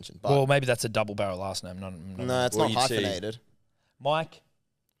why it's mentioned. But Well, maybe that's a double barrel last name. no, it's not hyphenated. Mike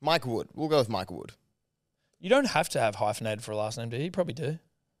Wood. We'll go with Mike Wood. You don't have to have hyphenated for a last name, do you? You probably do.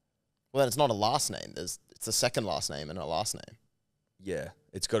 Well, then it's not a last name. It's a second last name and a last name. Yeah,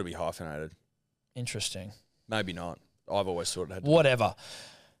 it's got to be hyphenated. Interesting. Maybe not. I've always thought it had to Whatever.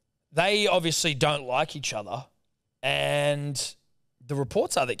 They obviously don't like each other, and the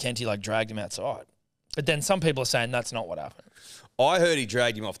reports are that Kenty like dragged him outside. But then some people are saying that's not what happened. I heard he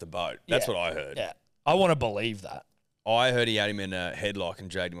dragged him off the boat. That's Yeah. what I heard. Yeah. I want to believe that. I heard he had him in a headlock and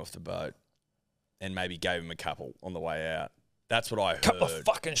dragged him off the boat and maybe gave him a couple on the way out. That's what I heard. Couple of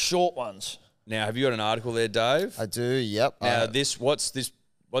fucking short ones. Now, have you got an article there, Dave? I do, yep. Now, what's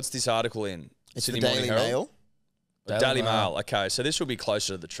this article in? It's Sydney the Morning Daily Herald? Mail. Daily Mail. Okay, so this will be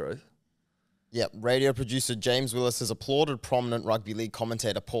closer to the truth. Yep. Radio producer James Willis has applauded prominent rugby league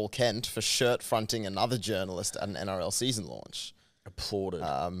commentator Paul Kent for shirt-fronting another journalist at an NRL season launch. Applauded.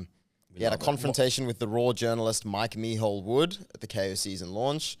 He had a confrontation with the Raw journalist Mike Wood at the KO season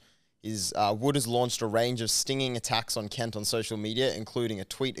launch. Wood has launched a range of stinging attacks on Kent on social media, including a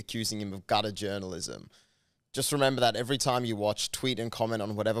tweet accusing him of gutter journalism. Just remember that every time you watch, tweet, and comment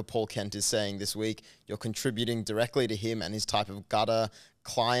on whatever Paul Kent is saying this week, you're contributing directly to him and his type of gutter,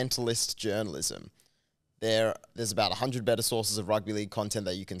 clientelist journalism. There's about 100 better sources of rugby league content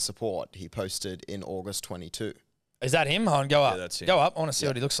that you can support, he posted in August 22. Is that him? Hon, go up. Yeah, that's him. Go up. I want to see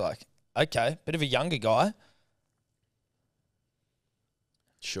what he looks like. Okay. Bit of a younger guy.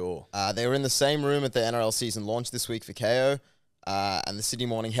 Sure. They were in the same room at the NRL season launch this week for KO, and the Sydney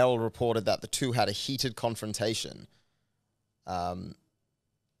Morning Herald reported that the two had a heated confrontation. Kent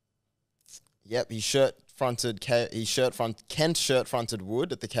shirt-fronted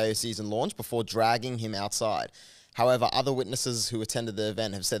Wood at the KO season launch before dragging him outside. However, other witnesses who attended the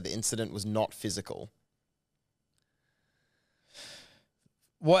event have said the incident was not physical.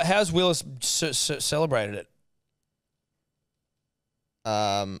 How's Willis celebrated it?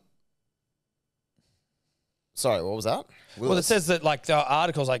 Sorry, what was that? Well, it says that like the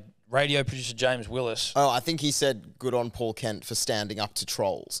articles like radio producer James Willis. Oh, I think he said good on Paul Kent for standing up to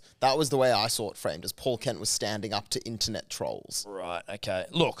trolls. That was the way I saw it framed, as Paul Kent was standing up to internet trolls. Right, okay.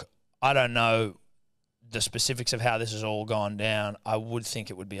 Look, I don't know the specifics of how this has all gone down. I would think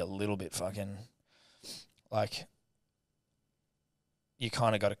it would be a little bit fucking like you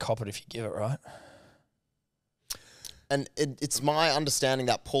kind of got to cop it if you give it, right? And it's my understanding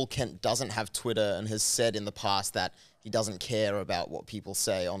that Paul Kent doesn't have Twitter and has said in the past that he doesn't care about what people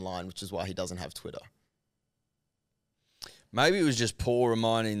say online, which is why he doesn't have Twitter. Maybe it was just Paul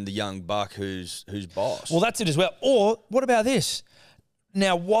reminding the young buck who's boss. Well, that's it as well. Or what about this?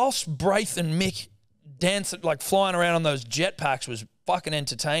 Now, whilst Braith and Mick dancing, like flying around on those jetpacks was fucking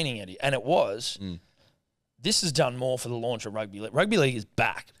entertaining, Eddie, and it was, this has done more for the launch of Rugby League. Rugby League is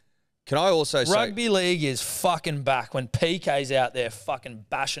back. Can I also say... Rugby League is fucking back when PK's out there fucking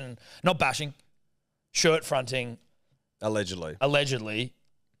shirt fronting... Allegedly,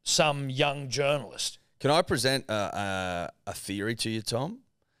 some young journalist. Can I present a theory to you, Tom?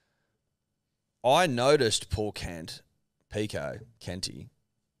 I noticed Paul Kent, PK, Kenty,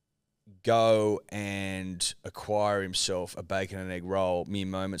 go and acquire himself a bacon and egg roll mere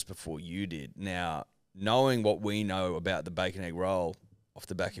moments before you did. Now, knowing what we know about the bacon egg roll off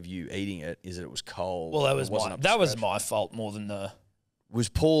the back of you eating it is that it was cold. Well, that was my fault more than the... Was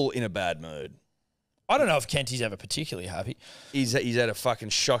Paul in a bad mood? I don't know if Kenty's ever particularly happy. He's had a fucking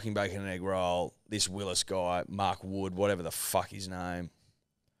shocking bacon and egg roll. This Willis guy, Mark Wood, whatever the fuck his name,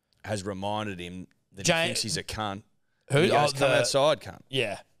 has reminded him that he thinks he's a cunt. Who? He goes, come outside, cunt.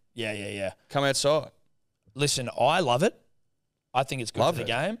 Yeah. Come outside. Listen, I love it. I think it's good for the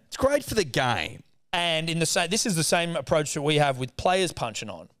game. It's great for the game. And this is the same approach that we have with players punching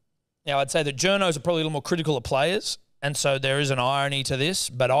on. Now, I'd say that journos are probably a little more critical of players, and so there is an irony to this,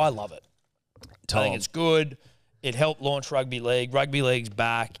 but I love it. I think it's good. It helped launch Rugby League. Rugby League's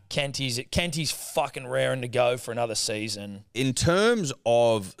back. Kenty's fucking raring to go for another season. In terms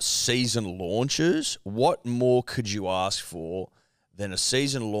of season launches, what more could you ask for than a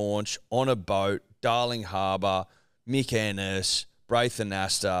season launch on a boat, Darling Harbour, Mick Ennis, Braith and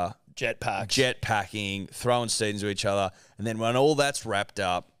Nasta, jetpacking, throwing seeds into each other, and then when all that's wrapped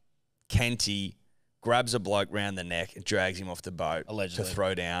up, Kenty grabs a bloke round the neck and drags him off the boat to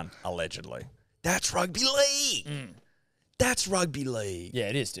throw down, allegedly. That's Rugby League. That's Rugby League. Yeah,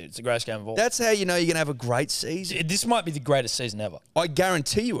 it is, dude. It's the greatest game of all. That's how you know you're going to have a great season. This might be the greatest season ever. I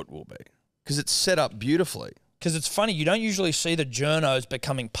guarantee you it will be because it's set up beautifully. Because it's funny, you don't usually see the journos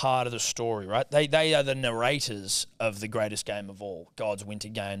becoming part of the story, right? They are the narrators of the greatest game of all, God's winter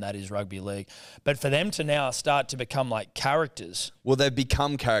game, that is Rugby League. But for them to now start to become like characters. Well, they've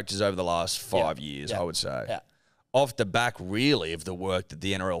become characters over the last 5 years, I would say. Yeah. Off the back, really, of the work that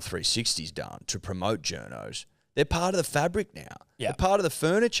the NRL 360's done to promote journos. They're part of the fabric now. Yeah. They're part of the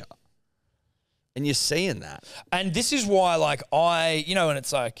furniture. And you're seeing that. And this is why, like, and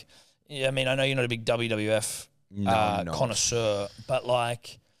it's like, yeah, I mean, I know you're not a big WWF connoisseur, but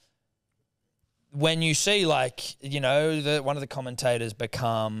like when you see like, one of the commentators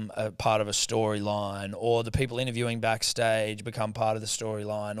become a part of a storyline, or the people interviewing backstage become part of the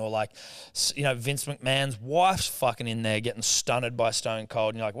storyline, or like, Vince McMahon's wife's fucking in there getting stunted by Stone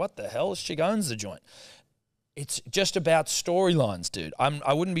Cold, and you're like, what the hell? She owns the joint. It's just about storylines, dude.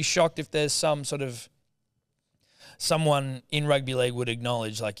 I wouldn't be shocked if there's some sort of someone in Rugby League would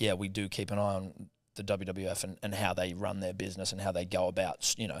acknowledge, like, yeah, we do keep an eye on the WWF and how they run their business and how they go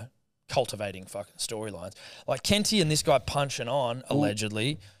about, cultivating fucking storylines. Like Kenty and this guy punching on,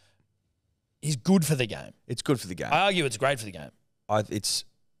 allegedly, is good for the game. It's good for the game. I argue it's great for the game.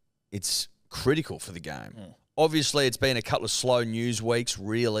 It's critical for the game. Obviously, it's been a couple of slow news weeks,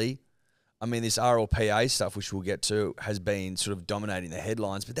 really. I mean, this RLPA stuff, which we'll get to, has been sort of dominating the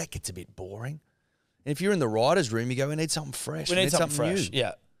headlines, but that gets a bit boring. And if you're in the writer's room, you go, we need something fresh. We need something fresh, new.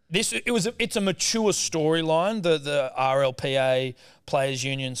 Yeah. It's a mature storyline, the RLPA Players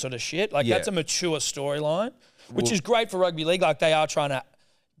Union sort of shit. Like, that's a mature storyline, which is great for Rugby League. Like, they are trying to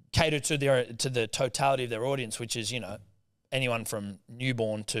cater to the totality of their audience, which is, anyone from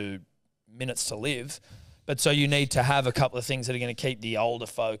newborn to minutes to live. But so you need to have a couple of things that are going to keep the older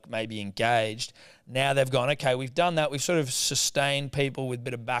folk maybe engaged. Now they've gone, okay, we've done that. We've sort of sustained people with a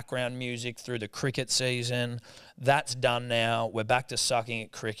bit of background music through the cricket season. That's done now. We're back to sucking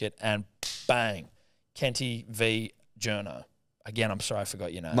at cricket, and bang, Kenty v. Journo. Again, I'm sorry I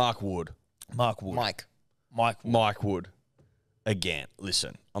forgot your name. Mark Wood. Mike Wood. Again,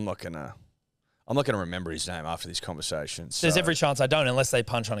 listen, I'm not gonna remember his name after this conversation. So there's every chance I don't, unless they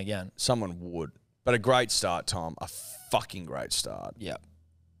punch on again. Someone would. But a great start, Tom. A fucking great start. Yeah.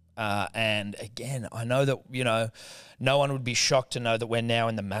 And again, I know that, no one would be shocked to know that we're now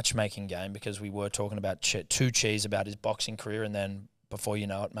in the matchmaking game, because we were talking about Cheese about his boxing career, and then before you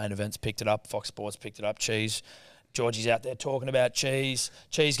know it, Main Events picked it up, Fox Sports picked it up, Cheese. Georgie's out there talking about Cheese.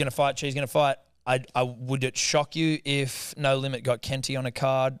 Cheese going to fight. Would it shock you if No Limit got Kenty on a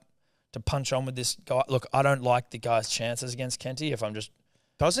card to punch on with this guy. Look, I don't like the guy's chances against Kenty. If I'm just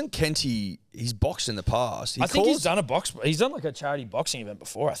Doesn't Kenty? He's boxed in the past. I think he's done a box. He's done like a charity boxing event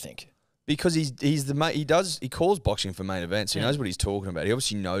before. I think because he's the mate. He calls boxing for main events. He knows what he's talking about. He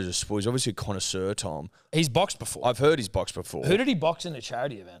obviously knows the sport. He's obviously a connoisseur, Tom. He's boxed before. I've heard he's boxed before. Who did he box in a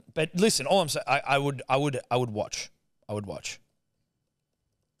charity event? But listen, all I'm saying, I would watch. I would watch.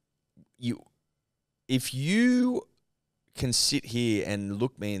 If you can sit here and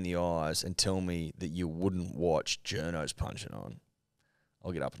look me in the eyes and tell me that you wouldn't watch journos punching on,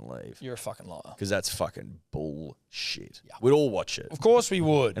 I'll get up and leave. You're a fucking liar. Because that's fucking bullshit. Yeah. We'd all watch it. Of course we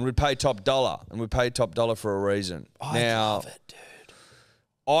would. And we'd pay top dollar. And we'd pay top dollar for a reason. I love it, dude.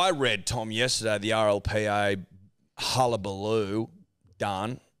 I read, Tom, yesterday, the RLPA hullabaloo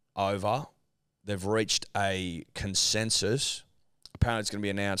done, over. They've reached a consensus. Apparently it's going to be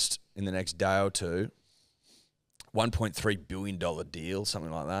announced in the next day or two. $1.3 billion deal,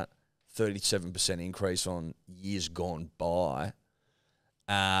 something like that. 37% increase on years gone by.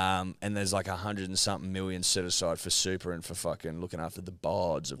 And there's like 100 and something million set aside for super and for fucking looking after the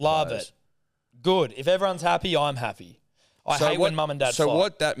boards of Love players. it. Good. If everyone's happy, I'm happy. I hate when mum and dad So fight.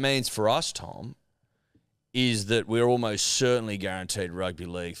 what that means for us, Tom, is that we're almost certainly guaranteed Rugby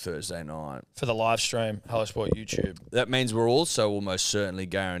League Thursday night. For the live stream, Hello Sport YouTube. That means we're also almost certainly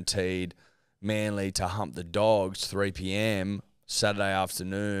guaranteed Manly to hump the Dogs 3 p.m. Saturday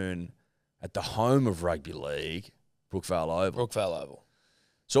afternoon at the home of Rugby League, Brookvale Oval. Brookvale Oval.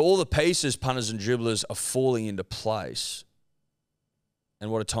 So all the pieces, punters and dribblers, are falling into place.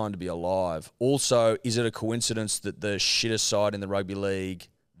 And what a time to be alive. Also, is it a coincidence that the shitter side in the Rugby League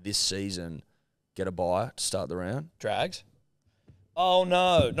this season get a bye to start the round? Drags? Oh,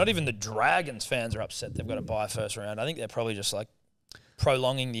 no. Not even the Dragons fans are upset they've got to buy first round. I think they're probably just like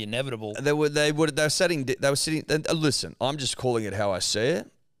prolonging the inevitable. They were sitting. Listen, I'm just calling it how I see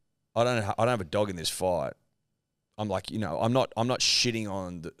it. I don't have a dog in this fight. I'm like, I'm not shitting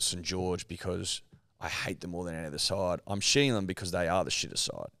on the St. George because I hate them more than any other side. I'm shitting them because they are the shitter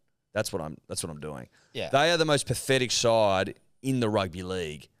side. That's what I'm doing. Yeah. They are the most pathetic side in the Rugby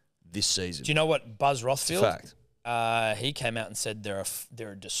League this season. Do you know what Buzz Rothfield? It's a fact. He came out and said they're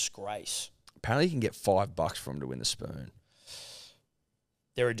a disgrace. Apparently, you can get $5 for them to win the spoon.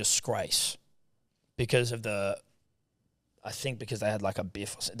 They're a disgrace because of I think because they had like a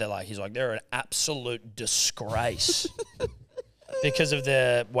biff. He's like, they're an absolute disgrace because of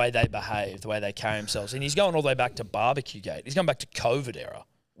the way they behave, the way they carry themselves. And he's going all the way back to Barbecue Gate. He's going back to COVID era.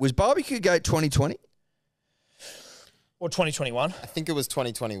 Was Barbecue Gate 2020? Or 2021? I think it was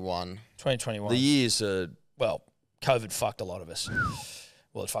 2021. 2021. The years well, COVID fucked a lot of us.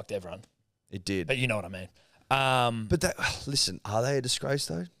 Well, it fucked everyone. It did. But you know what I mean. But listen, are they a disgrace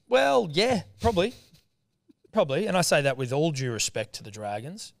though? Well, yeah, probably. Probably, and I say that with all due respect to the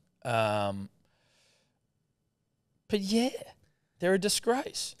Dragons. But yeah, they're a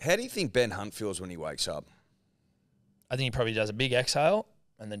disgrace. How do you think Ben Hunt feels when he wakes up? I think he probably does a big exhale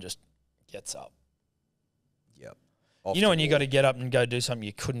and then just gets up. Yep. You know when you got to get up and go do something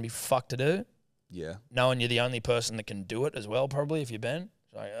you couldn't be fucked to do? Yeah. Knowing you're the only person that can do it as well, probably, if you're Ben.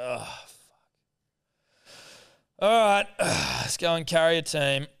 It's like, oh, fuck. All right, let's go and carry a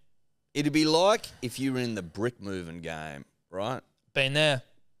team. It'd be like if you were in the brick moving game, right? Been there.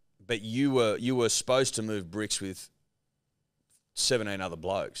 But you were supposed to move bricks with 17 other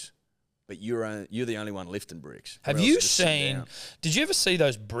blokes, but you're the only one lifting bricks. Have you seen? Did you ever see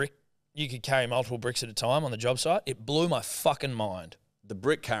those you could carry multiple bricks at a time on the job site? It blew my fucking mind. The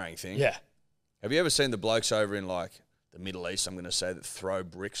brick carrying thing? Yeah. Have you ever seen the blokes over in like the Middle East, I'm going to say, that throw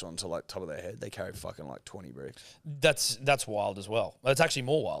bricks onto like top of their head? They carry fucking like 20 bricks. That's wild as well. It's actually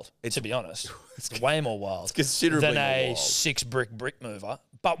more wild, to be honest. It's way more wild. It's considerably than more a wild. 6-brick mover.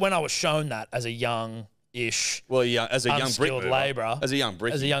 But when I was shown that as a young-ish, as a young brick mover, labourer, as a young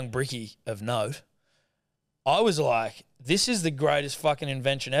brickie of note, I was like, this is the greatest fucking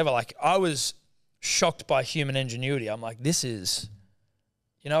invention ever. Like, I was shocked by human ingenuity. I'm like, this is,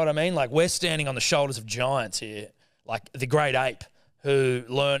 you know what I mean? Like, we're standing on the shoulders of giants here. Like the great ape who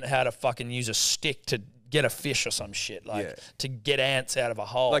learned how to fucking use a stick to get a fish or some shit, to get ants out of a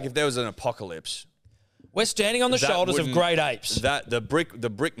hole. Like if there was an apocalypse, we're standing on the shoulders of great apes. That the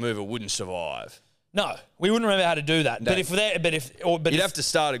brick mover wouldn't survive. No, we wouldn't remember how to do that. No. But you'd have to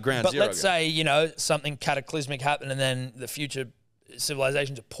start at ground zero. But let's say something cataclysmic happened, and then the future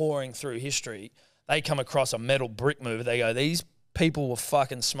civilizations are pouring through history. They come across a metal brick mover. They go, these people were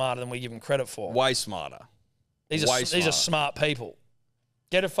fucking smarter than we give them credit for. Way smarter. These are smart people.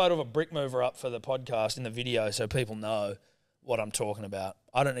 Get a photo of a brick mover up for the podcast in the video so people know what I'm talking about.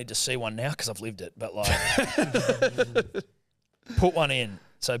 I don't need to see one now because I've lived it, but like, put one in.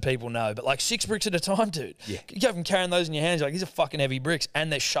 so people know. But like 6 bricks at a time, dude. Yeah. You go from carrying those in your hands, you're like, these are fucking heavy bricks.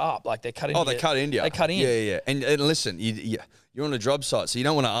 And they're sharp. Like they're cut in. Oh, they cut in, yeah. They cut in. Yeah. And listen, you're on a job site, so you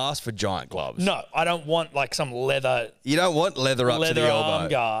don't want to ask for giant gloves. No, I don't want like some leather. You don't want leather up to the elbow. Arm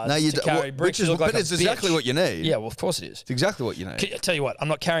guards no, you to carry bricks. But it's exactly what you need. Yeah, well, of course it is. It's exactly what you need. I tell you what, I'm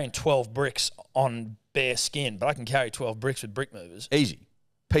not carrying 12 bricks on bare skin, but I can carry 12 bricks with brick movers. Easy.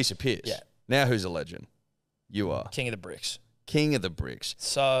 Piece of piss. Yeah. Now who's a legend? You are. King of the bricks. King of the bricks.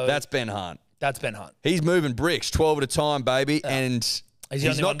 So that's Ben Hunt. That's Ben Hunt. He's moving bricks 12 at a time, baby, and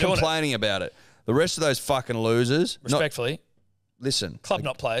he's not complaining about it. The rest of those fucking losers. Respectfully. Listen. Club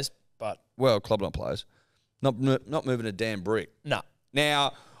not players, but. Well, club not players. Not moving a damn brick. No.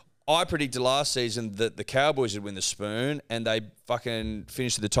 Now, I predicted last season that the Cowboys would win the spoon, and they fucking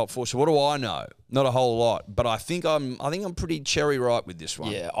finished in the top 4. So what do I know? Not a whole lot, but I think I'm pretty cherry ripe with this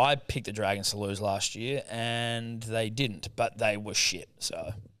one. Yeah, I picked the Dragons to lose last year, and they didn't, but they were shit.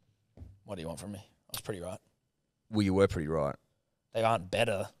 So, what do you want from me? I was pretty right. Well, you were pretty right. They aren't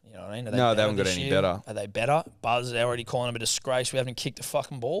better, you know what I mean? No, they haven't got any better. Are they better? Buzz is already calling them a disgrace. We haven't kicked a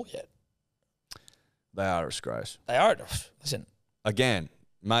fucking ball yet. They are a disgrace. They are. Listen. Again,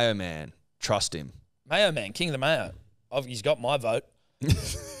 Mayo Man, trust him. Mayo Man, king of the Mayo. He's got my vote.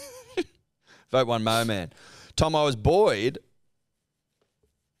 Vote 1 Mayo Man. Tom, I was buoyed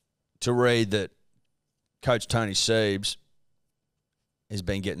to read that Coach Tony Siebes has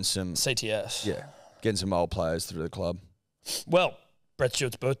been getting some... CTS. Yeah, getting some old players through the club. Well, Brett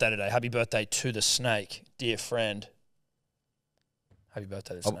Stewart's birthday today. Happy birthday to the Snake, dear friend. Happy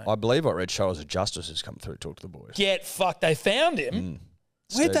birthday to the Snake. I believe I read Shoulders of Justice has come through to talk to the boys. Get fucked. They found him.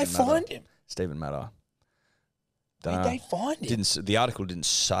 Where'd they find him? Stephen Matter. Where'd they find him? The article didn't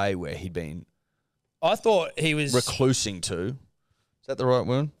say where he'd been. I thought he was... reclusing to. Is that the right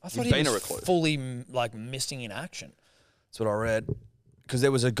word? I thought he was fully like missing in action. That's what I read. Because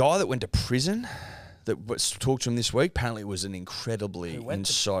there was a guy that went to prison that talked to him this week. Apparently it was an incredibly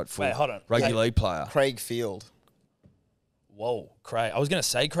insightful rugby league player. Craig Field. Whoa, Craig. I was going to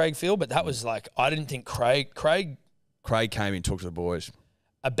say Craig Field, but that was like, I didn't think Craig came in and talked to the boys.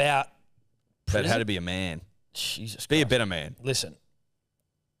 About prison? How to be a man. Jesus Christ. Be a better man. Listen,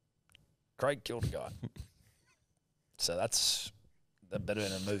 Craig killed a guy. So that's better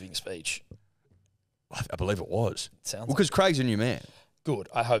than a moving speech. I believe it was. Sounds because Craig's a new man. Good.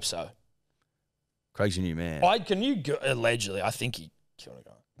 I hope so. Craig's a new man. Allegedly, I think he killed a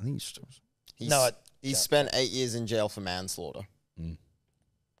guy. I think he's spent 8 years in jail for manslaughter.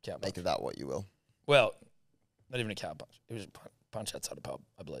 Make of that what you will. Well, not even a cow punch. It was a punch outside a pub,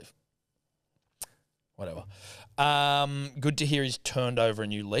 I believe. Whatever. Good to hear he's turned over a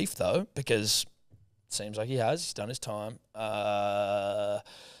new leaf, though, because it seems like he has. He's done his time. But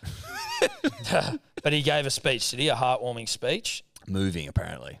he gave a speech, did he? A heartwarming speech. Moving,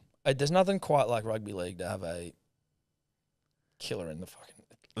 apparently. There's nothing quite like rugby league to have a killer in the fucking...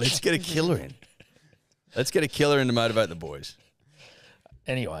 Let's get a killer in. Let's get a killer in to motivate the boys.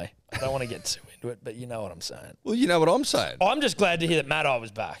 Anyway, I don't want to get too into it, but you know what I'm saying. Well, you know what I'm saying. I'm just glad to hear that Matt-I was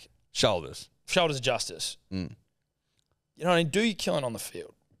back. Shoulders of justice. You know what I mean? Do your killing on the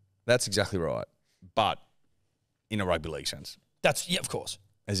field. That's exactly right. But in a rugby league sense. That's, yeah, of course.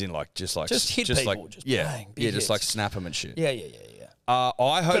 As in, like, just hit people. Like, just bang. Yeah, just like snap them and shit. Yeah.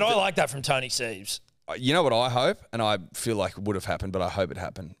 I hope. But I like that from Tony Siebes. You know what I hope, and I feel like it would have happened, but I hope it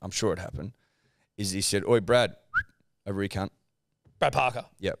happened. I'm sure it happened. Is he said, "Oi, Brad, over here, cunt." Brad Parker.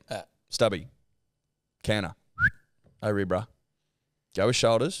 Yep. Stubby. Canner. Over here, bruh. Go with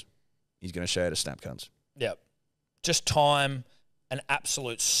shoulders. He's going to show you how to snap cunts. Yep. Just time an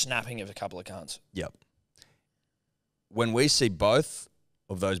absolute snapping of a couple of cunts. Yep. When we see both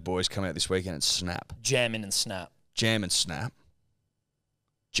of those boys come out this weekend and snap. Jam in and snap. Jam and snap.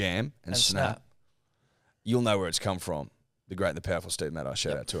 Jam and snap. You'll know where it's come from. The great and the powerful Steve Matter.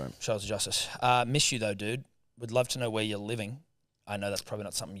 Shout out to him. Shoulders of justice. Miss you though, dude. Would love to know where you're living. I know that's probably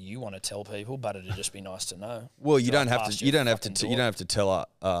not something you want to tell people, but it'd just be nice to know. Well, you don't have to. You don't have to tell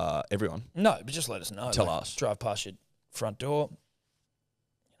everyone. No, but just let us know. Tell us. Drive past your front door.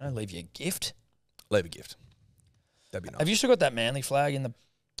 You know, leave you a gift. Leave a gift. That'd be nice. Have you still got that Manly flag in the?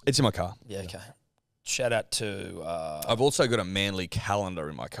 It's in my car. Yeah. Okay. Shout out to. I've also got a Manly calendar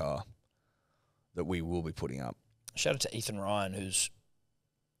in my car that we will be putting up. Shout out to Ethan Ryan, who's,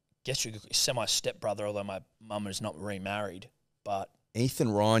 guess you semi-stepbrother, although my mum is not remarried. But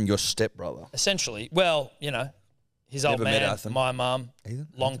Ethan Ryan, your stepbrother. Essentially. Well, you know, his old man, my mum, Ethan?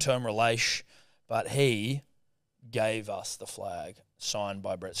 long-term relation, but he gave us the flag signed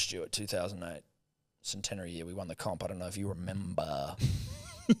by Brett Stewart, 2008 centenary year. We won the comp. I don't know if you remember.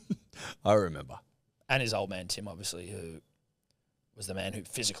 I remember. And his old man, Tim, obviously, who was the man who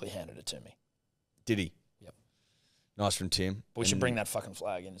physically handed it to me. Did he? Yep. Nice from Tim. But we should bring that fucking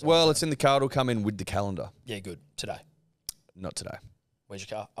flag in. Well, it's in the car. It'll come in with the calendar. Yeah, good. Today. Not today. Where's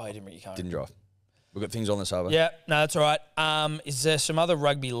your car? Oh, you didn't bring your car. Didn't drive. We've got things on this over. Yeah, no, that's all right. Is there some other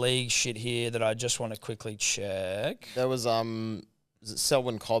rugby league shit here that I just want to quickly check? There was is it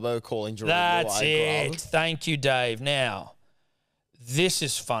Selwyn Cobbo calling Jordan That's Luai it. grub? Thank you, Dave. Now, this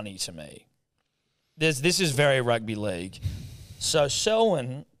is funny to me. This is very rugby league. So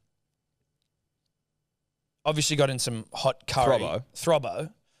Selwyn obviously got in some hot curry.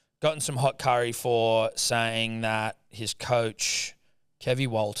 Throbbo got in some hot curry for saying that his coach, Kevy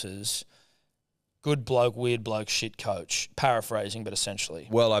Walters, good bloke, weird bloke, shit coach. Paraphrasing, but essentially.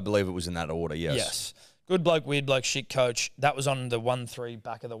 Well, I believe it was in that order, yes. Yes. Good bloke, weird bloke, shit coach. That was on the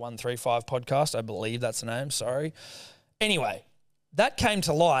back of the 135 podcast. I believe that's the name. Sorry. Anyway, that came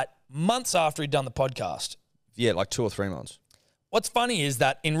to light months after he'd done the podcast. Yeah, like 2 or 3 months. What's funny is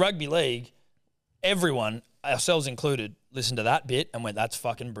that in rugby league, everyone, ourselves included, listened to that bit and went, that's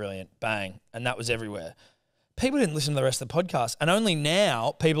fucking brilliant. Bang. And that was everywhere. People didn't listen to the rest of the podcast. And only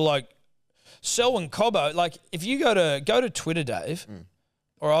now, people like Selwyn Cobbo, like if you go to Twitter, Dave,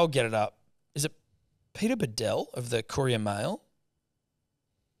 or I'll get it up. Is it Peter Bedell of the Courier Mail?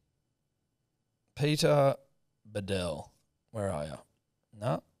 Peter Bedell. Where are you?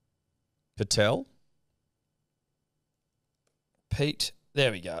 No. Patel? Pete.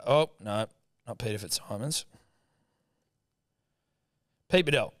 There we go. Oh, no. Not Peter Fitzsimons. Pete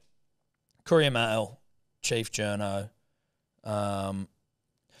Bedell. Courier Mail. Chief Journo.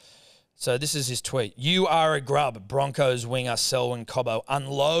 So this is his tweet. You are a grub. Broncos winger Selwyn Cobbo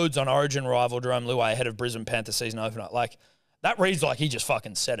unloads on Origin rival Jerome Luai ahead of Brisbane Panthers season opener. Like, that reads like he just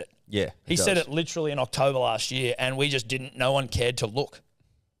fucking said it. Yeah. He said it literally in October last year, and we just didn't, no one cared to look.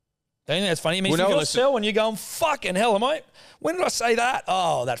 Don't you think that's funny? I mean, if you're Selwyn, you're going, fucking hell, when did I say that?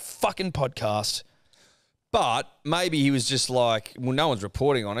 Oh, that fucking podcast. But maybe he was just like, well, no one's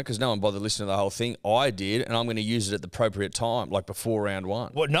reporting on it because no one bothered listening to the whole thing. I did, and I'm going to use it at the appropriate time, like before round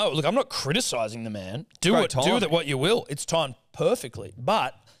one. Well, no, look, I'm not criticising the man. Do with it what you will. It's timed perfectly.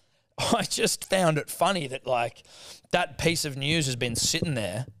 But I just found it funny that, like, that piece of news has been sitting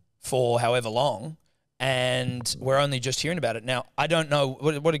there for however long, and we're only just hearing about it. Now, I don't know.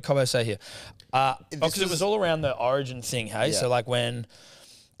 What did Cobbo say here? Because it was all around the Origin thing, hey? Yeah. So, like, when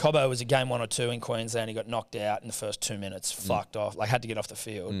Cobbo was a game 1 or 2 in Queensland, he got knocked out in the first 2 minutes, fucked off, like had to get off the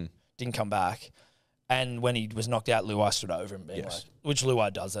field, didn't come back. And when he was knocked out, Luai stood over him, being like, which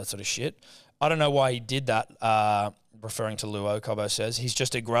Luai does that sort of shit. I don't know why he did that, referring to Luo, Cobbo says. He's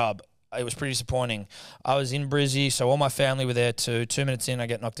just a grub. It was pretty disappointing. I was in Brizzy, so all my family were there too. 2 minutes in, I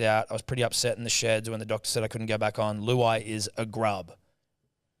get knocked out. I was pretty upset in the sheds when the doctor said I couldn't go back on. Luai is a grub.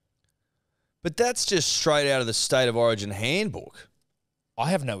 But that's just straight out of the State of Origin handbook. I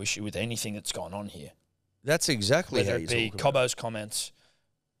have no issue with anything that's gone on here. That's exactly how you talk about it. Whether it be Cobbo's comments,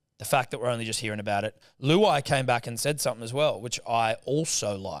 the fact that we're only just hearing about it. Luai came back and said something as well, which I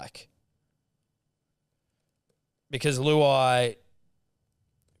also like. Because Luai,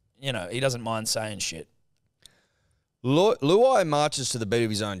 you know, he doesn't mind saying shit. Luai marches to the beat of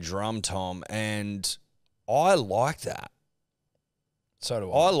his own drum, Tom, and I like that. So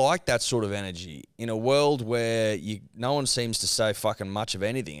do I. I like that sort of energy in a world where no one seems to say fucking much of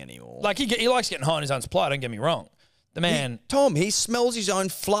anything anymore. Like, he likes getting high on his own supply, don't get me wrong. The man... Tom, he smells his own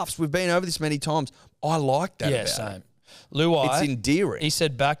fluffs. We've been over this many times. I like that about same. him. Luai... It's endearing. He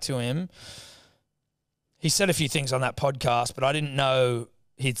said back to him... He said a few things on that podcast, but I didn't know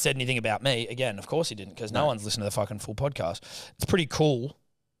he'd said anything about me. Again, of course he didn't, because no one's listened to the fucking full podcast. It's pretty cool,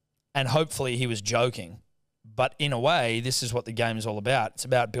 and hopefully he was joking. But in a way, this is what the game is all about. It's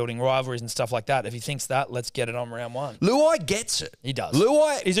about building rivalries and stuff like that. If he thinks that, let's get it on round one. Luai gets it. He does.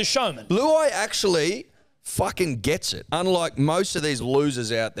 He's a showman. Luai actually fucking gets it. Unlike most of these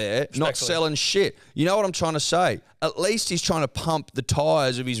losers out there, not selling shit. You know what I'm trying to say? At least he's trying to pump the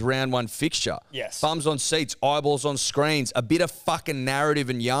tyres of his round one fixture. Yes. Bums on seats, eyeballs on screens, a bit of fucking narrative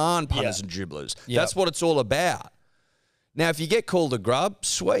and yarn, punters and dribblers. Yep. That's what it's all about. Now, if you get called a grub,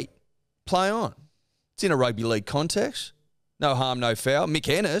 sweet. Play on. It's in a rugby league context. No harm, no foul. Mick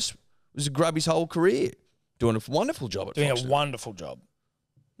Ennis was a grub his whole career. Doing a wonderful job at Foxtel. Wonderful job.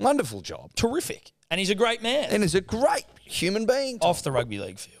 Wonderful job. Terrific. And he's a great man. And he's a great human being. Off the rugby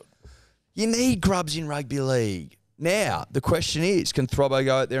league field. You need grubs in rugby league. Now, the question is, can Throbbo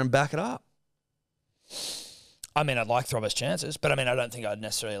go out there and back it up? I mean, I'd like Throbbo's chances, but I mean, I don't think I'd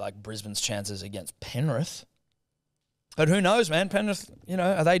necessarily like Brisbane's chances against Penrith. But who knows, man? Penrith, you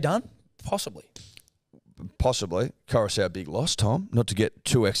know, are they done? Possibly. possibly. Coruscant, big loss, Tom. Not to get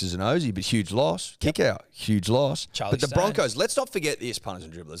two X's and O's, but huge loss. Kick out, huge loss. Charlie but the Staines. Broncos, let's not forget this, punters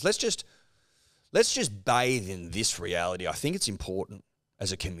and dribblers. Let's just bathe in this reality. I think it's important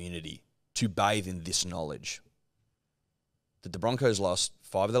as a community to bathe in this knowledge that the Broncos lost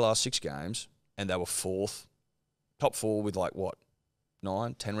 5 of their last 6 games, and they were top 4 with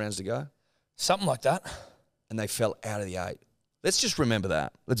 9, 10 rounds to go. Something like that. And they fell out of the 8. Let's just remember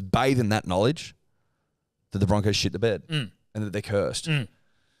that. Let's bathe in that knowledge that the Broncos shit the bed and that they're cursed. And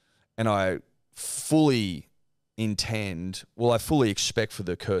I fully expect for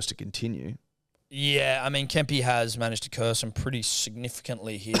the curse to continue. Yeah, I mean, Kempy has managed to curse him pretty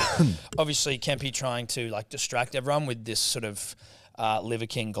significantly here. Obviously, Kempy trying to distract everyone with this sort of Liver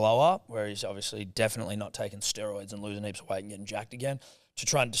King glow up, where he's obviously definitely not taking steroids and losing heaps of weight and getting jacked again, to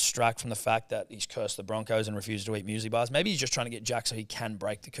try and distract from the fact that he's cursed the Broncos and refused to eat muesli bars. Maybe he's just trying to get jacked so he can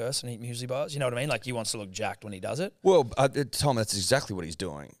break the curse and eat muesli bars. You know what I mean? He wants to look jacked when he does it. Well, Tom, that's exactly what he's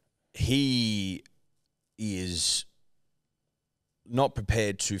doing. He is not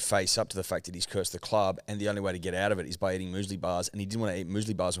prepared to face up to the fact that he's cursed the club, and the only way to get out of it is by eating muesli bars. And he didn't want to eat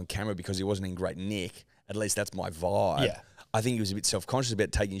muesli bars on camera because he wasn't in great nick. At least that's my vibe. Yeah. I think he was a bit self-conscious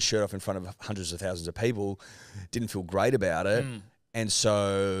about taking his shirt off in front of hundreds of thousands of people. Didn't feel great about it. And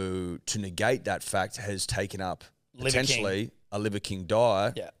so to negate that fact has taken up potentially a Liver King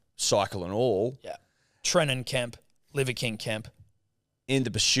diet, cycle and all. Yeah. Trennan Kemp, Liver King Kemp. In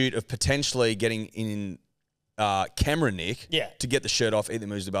the pursuit of potentially getting in camera nick to get the shirt off, eat the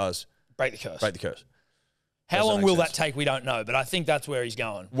muesli bars. Break the curse. Break the curse. How long will that take? We don't know, but I think that's where he's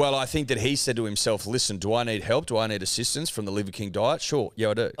going. Well, I think that he said to himself, listen, do I need help? Do I need assistance from the Liver King diet? Sure.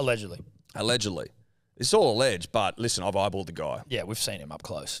 Yeah, I do. Allegedly. Allegedly. It's all alleged, but listen, I've eyeballed the guy. Yeah, we've seen him up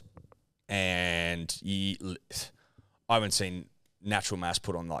close. And I haven't seen natural mass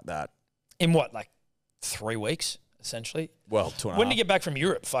put on like that. In what, 3 weeks, essentially? Well, 2.5. When did he get back from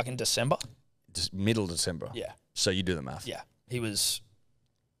Europe? Fucking December? Just middle of December. Yeah. So you do the math. Yeah. He was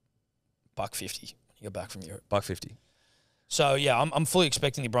 $150 when he got back from Europe. $150. So, yeah, I'm fully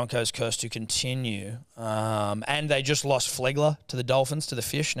expecting the Broncos curse to continue. And they just lost Flegler to the Dolphins, to the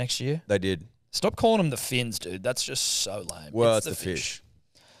Fish next year. They did. Stop calling them the Finns, dude. That's just so lame. Well, it's the fish.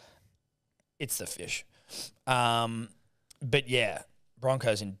 It's the Fish. But, yeah,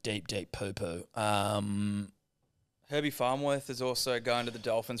 Broncos in deep, deep poo-poo. Herbie Farmworth is also going to the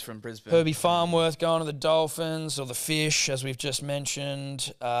Dolphins from Brisbane. Herbie Farmworth going to the Dolphins, or the Fish, as we've just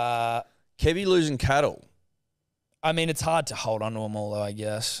mentioned. Kevy losing cattle. I mean, it's hard to hold on to them all, though, I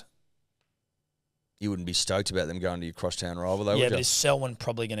guess. You wouldn't be stoked about them going to your crosstown rival, though, Yeah, would but you? is Selwyn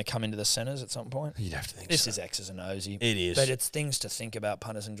probably going to come into the centres at some point? You'd have to think This so. is X's and O's. It is. But it's things to think about,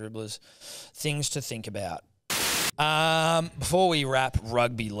 punters and dribblers. Things to think about. Before we wrap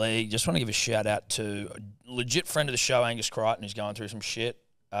Rugby League, just want to give a shout out to a legit friend of the show, Angus Crichton, who's going through some shit.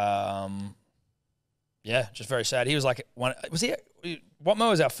 Yeah, just very sad. He was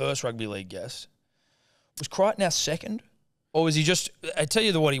Watmo was our first Rugby League guest. Was Crichton our second? Or was he just, I tell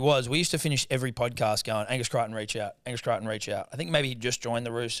you what he was. We used to finish every podcast going, Angus Crichton, reach out. Angus Crichton, reach out. I think maybe he just joined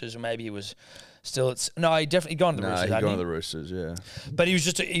the Roosters, or maybe he was still he definitely gone to the Roosters. He'd gone to the Roosters, yeah. But he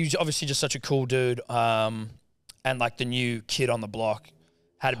was obviously just such a cool dude. And the new kid on the block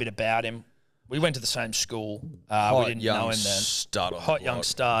had a bit about him. We went to the same school. We didn't know him then. Stud on Hot the young block.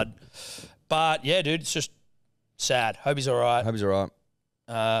 stud. But yeah, dude, it's just sad. Hope he's all right. Hope he's all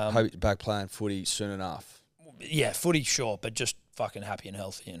right. Hope he's back playing footy soon enough. Yeah, footy, sure, but just fucking happy and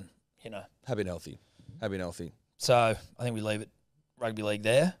healthy, and Happy and healthy. Happy and healthy. So I think we leave it Rugby League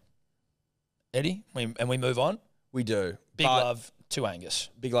there, Eddie, and we move on. We do. Big love to Angus.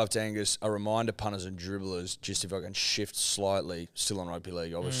 Big love to Angus. A reminder, punters and dribblers, just if I can shift slightly, still on Rugby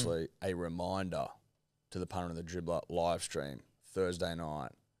League, obviously, a reminder to the punter and the dribbler live stream Thursday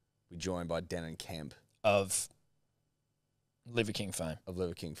night. We're joined by Denon Kemp Of Liver King fame. of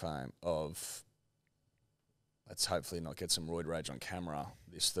Liver King fame, of let's hopefully not get some roid rage on camera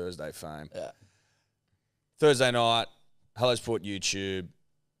this Thursday fame. Yeah. Thursday night, Hello Sport YouTube,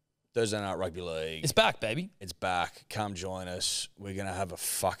 Thursday night Rugby League. It's back, baby. It's back. Come join us. We're going to have a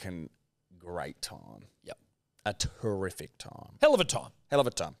fucking great time. Yep. A terrific time. Hell of a time. Hell of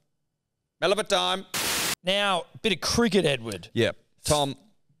a time. Hell of a time. Now, bit of cricket, Edward. Yep. Tom,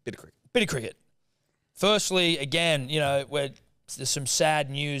 bit of cricket. Bit of cricket. Firstly, again, there's some sad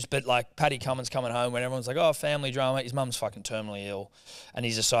news, but Paddy Cummins coming home when everyone's like, oh, family drama. His mum's fucking terminally ill, and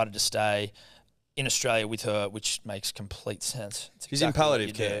he's decided to stay in Australia with her, which makes complete sense. It's He's exactly in what palliative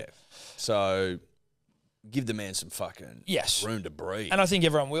you do. care. So give the man some fucking room to breathe. And I think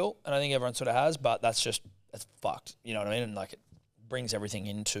everyone will, and I think everyone sort of has, but that's fucked. You know what I mean? And it brings everything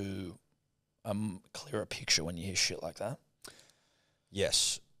into clearer picture when you hear shit like that.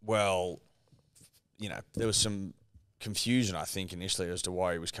 Yes. Well, you know, there was some confusion, I think, initially as to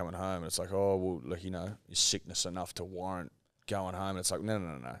why he was coming home. And it's like, oh, well, like, you know, is sickness enough to warrant going home? And it's like, no.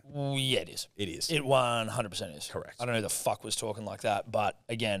 Well, yeah, it is. It is. It 100% is. Correct. I don't know who the fuck was talking like that, but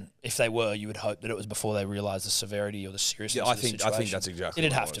again, if they were, you would hope that it was before they realised the severity or the seriousness of the situation. I think that's exactly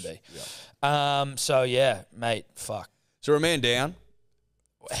It'd what have it to was. be. Yeah. So, yeah, mate, fuck. So we're a man down.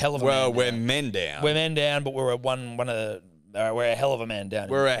 Hell of a Well, man we're down. men down. We're men down, but we're we're a hell of a man down.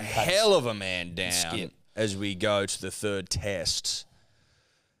 We're a in pace. hell of a man down Skip. as we go to the third test,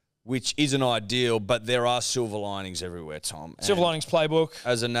 which isn't ideal, but there are silver linings everywhere, Tom. Silver Linings Playbook.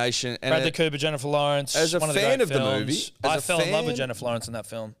 As a nation. And Bradley Cooper, Jennifer Lawrence. as a one fan the of great the films. movie, I as a fell in love with fan- Jennifer Lawrence in that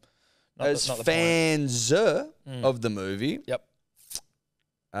film. as not the point. fans of the movie. Yep.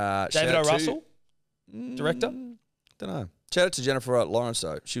 Shout David O. out to- Russell, director. Don't know. Shout out to Jennifer Lawrence,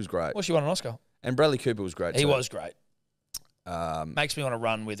 though. She was great. Well, she won an Oscar. And Bradley Cooper was great, He too. was great. Makes me want to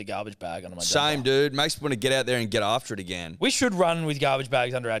run with a garbage bag under my Same, jumper. dude. Makes me want to get out there and get after it again. We should run with garbage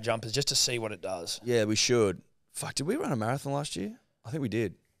bags under our jumpers just to see what it does. Yeah, we should. Fuck, did we run a marathon last year? I think we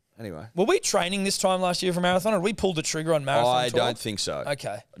did. Anyway. Were we training this time last year for marathon, or did we pull the trigger on marathon? I talk? don't think so.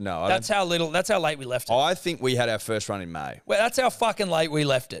 Okay. No, That's how late we left it. I think we had our first run in May. Well, that's how fucking late we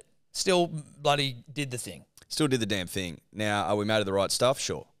left it. Still bloody did the thing. Still did the damn thing. Now, are we made of the right stuff?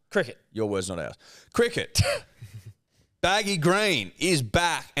 Sure. Cricket. Your words, not ours. Cricket. Baggy Green is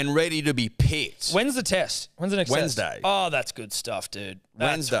back and ready to be picked. When's the test? When's the next Wednesday. test? Oh, that's good stuff, dude. That's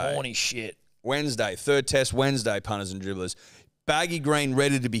Wednesday. horny shit. Wednesday. Third test Wednesday, punters and dribblers. Baggy Green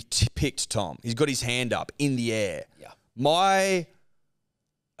ready to be picked, Tom. He's got his hand up in the air. Yeah. My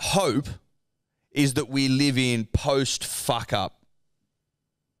hope is that we live in post-fuck-up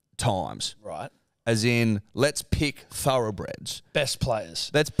times. Right. As in, let's pick thoroughbreds. Best players.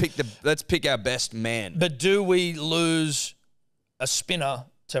 Let's pick our best men. But do we lose a spinner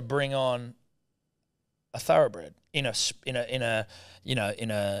to bring on a thoroughbred in a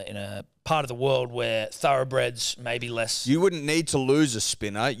part of the world where thoroughbreds may be less? You wouldn't need to lose a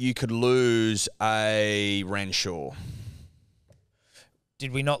spinner. You could lose a Renshaw.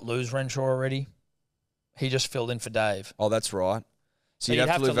 Did we not lose Renshaw already? He just filled in for Dave. Oh, that's right. So you'd you'd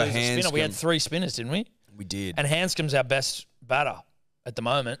have to lose a spinner. Hanscom. We had 3 spinners, didn't we? We did. And Hanscom's our best batter at the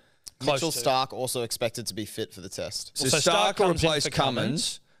moment. Close Mitchell to. Stark also expected to be fit for the test. So So Stark Stark will comes in replace for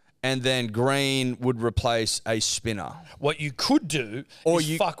Cummins, and then Green would replace a spinner. What you could do Or is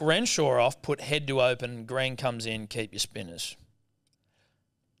you- fuck Renshaw off, put head to open, Green comes in, keep your spinners.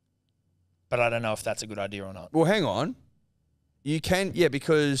 But I don't know if that's a good idea or not. Well, hang on. You can, yeah,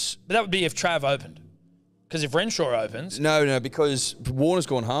 because... But that would be if Trav opened. Because if Renshaw opens, No, because Warner's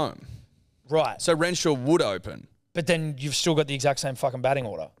gone home. right. So Renshaw would open. But then you've still got the exact same fucking batting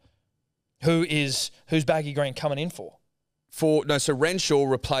order. Who's Baggy Green coming in for? So Renshaw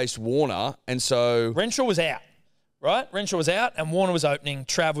replaced Warner, and so... Renshaw was out, right? Renshaw was out, and Warner was opening.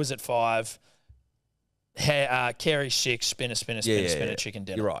 Trav was at 5. Carey 6. Spinner, chicken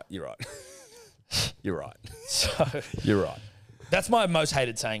dinner. You're right. You're right. So You're right. that's my most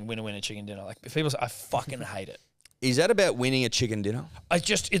hated saying: winner, chicken dinner. Like if people say, I fucking hate it. Is that about winning a chicken dinner?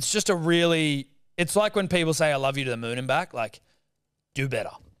 It's like when people say I love you to the moon and back. Like, do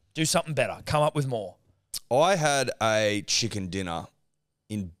better, do something better, come up with more. I had a chicken dinner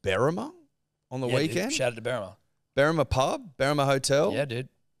in Berrima on the Yeah, dude. weekend. Shout out to Berrima. Berrima pub, Berrima Hotel. Yeah, dude.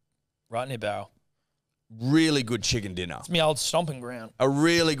 Right near Barrel. Really good chicken dinner. It's my old stomping ground. A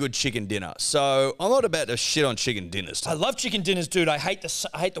really good chicken dinner. So I'm not about to shit on chicken dinners. I love chicken dinners, dude. I hate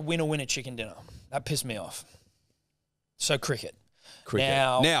the winner chicken dinner. That pissed me off. So cricket.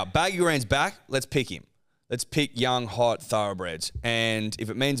 Now, Baggy Green's back. Let's pick him. Let's pick young, hot thoroughbreds. And if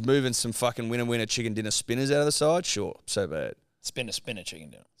it means moving some fucking winner chicken dinner spinners out of the side, sure, so bad. Spinner chicken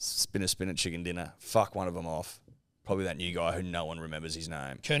dinner. Spinner chicken dinner. Fuck one of them off. Probably that new guy who no one remembers his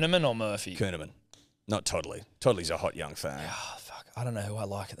name. Kuhneman or Murphy? Kuhneman. Not Toddley. Toddley's a hot young thing. Oh, fuck. I don't know who I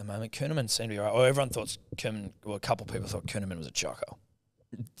like at the moment. Kuhneman seemed to be right. Well, everyone thought Kuhneman, well, a couple of people thought Kuhneman was a choco.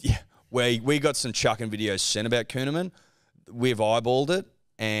 Yeah. We got some chucking videos sent about Kuhneman. We've eyeballed it,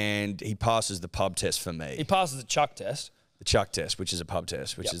 and he passes the pub test for me. He passes the chuck test. The chuck test, which is a pub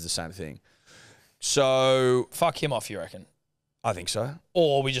test, which is the same thing. So Fuck him off, you reckon? I think so.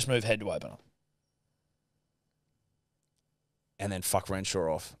 Or we just move head to opener. And then fuck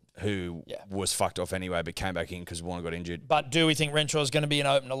Renshaw off, who was fucked off anyway, but came back in because Warner got injured. But do we think Renshaw's going to be an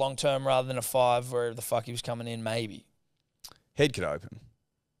opener long term rather than a 5 where the fuck he was coming in? Maybe. Head could open.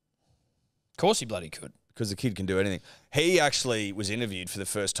 Of course he bloody could. Because the kid can do anything. He actually was interviewed for the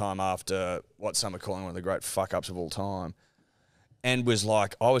first time after what some are calling one of the great fuck-ups of all time. and was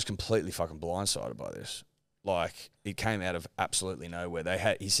like, I was completely fucking blindsided by this. Like, it came out of absolutely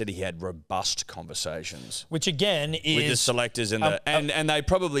nowhere. He said he had robust conversations. Which again is with the selectors and and they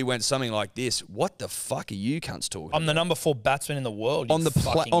probably went something like this. What the fuck are you cunts talking I'm the about? number 4 batsman in the world.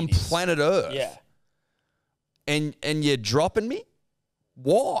 On planet Earth. Yeah. And you're dropping me?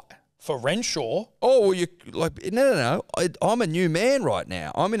 Why? For Renshaw. Oh, well, you like no. I'm a new man right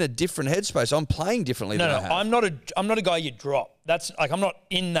now. I'm in a different headspace. I'm playing differently than I have. I'm not a guy you drop. That's like, I'm not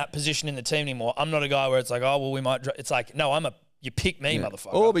in that position in the team anymore. I'm not a guy where it's like, oh well, we might drop. It's like, no, you pick me,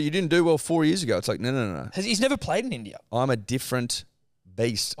 motherfucker. Oh, but you didn't do well 4 years ago. It's like, no. He's never played in India. I'm a different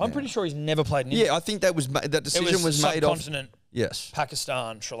beast. I'm pretty sure he's never played in India. Yeah, I think that decision was made off. Subcontinent, Yes.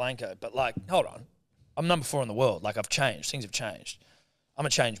 Pakistan, Sri Lanka. But like, hold on. I'm number 4 in the world. Like, I've changed. Things have changed. I'm a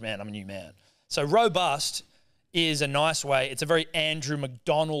changed man. I'm a new man. So robust is a nice way. It's a very Andrew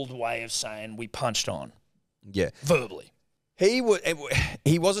McDonald way of saying we punched on. Yeah. Verbally. He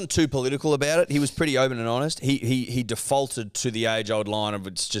wasn't too political about it. He was pretty open and honest. He defaulted to the age-old line of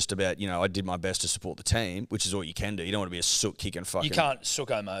it's just about, I did my best to support the team, which is all you can do. You don't want to be a sook kicking fucking... You can't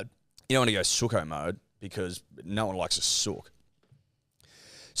sucko mode. You don't want to go sucko mode because no one likes a sook.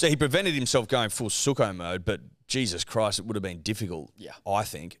 So he prevented himself going full sucko mode, but Jesus Christ, it would have been difficult, I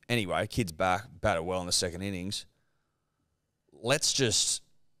think. Anyway, kid's back, batted well in the second innings. Let's just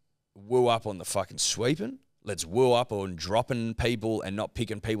woo up on the fucking sweeping. Let's woo up on dropping people and not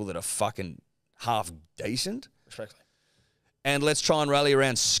picking people that are fucking half decent. Respectfully. And let's try and rally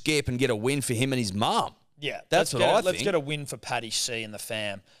around Skip and get a win for him and his mum. Yeah. That's what I think. Let's get a win for Paddy C and the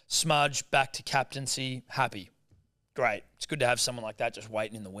fam. Smudge back to captaincy. Happy. Great. It's good to have someone like that just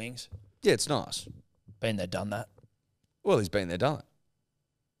waiting in the wings. Yeah, it's nice. Been there, done that. Well, he's been there, done it.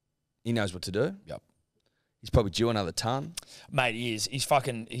 He knows what to do. Yep. He's probably due another ton. Mate, he is. He's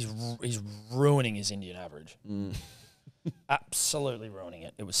ruining his Indian average. Absolutely ruining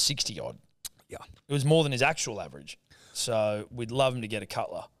it. It was 60-odd. Yeah. It was more than his actual average. So we'd love him to get a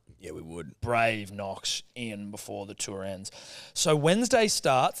cutler. Yeah, we would. Brave knocks in before the tour ends. So Wednesday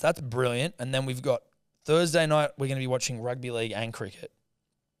starts. That's brilliant. And then we've got Thursday night, we're going to be watching rugby league and cricket.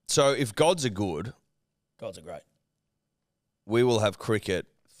 So if gods are good... Gods are great. We will have cricket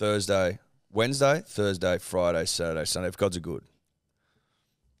Wednesday, Thursday, Friday, Saturday, Sunday, if gods are good.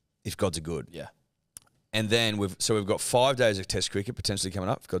 If gods are good. Yeah. And then we've got 5 days of test cricket potentially coming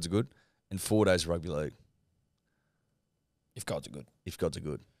up, if gods are good, and 4 days of rugby league. If gods are good. If gods are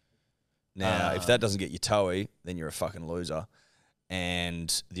good. Now, if that doesn't get you toey, then you're a fucking loser.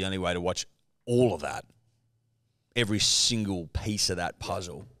 And the only way to watch all of that, every single piece of that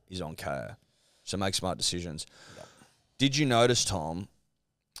puzzle, is on KO. So make smart decisions. Yep. Did you notice, Tom,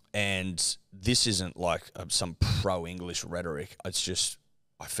 and this isn't like some pro-English rhetoric, it's just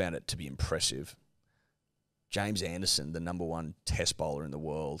I found it to be impressive. James Anderson, the number 1 test bowler in the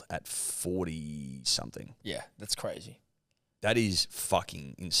world at 40-something. Yeah, that's crazy. That is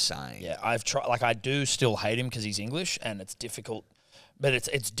fucking insane. Yeah, I've tried. Like, I do still hate him because he's English, and it's difficult. But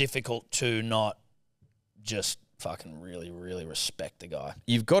it's difficult to not just fucking really, really respect the guy.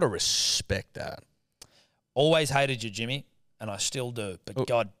 You've got to respect that. Always hated you, Jimmy, and I still do. But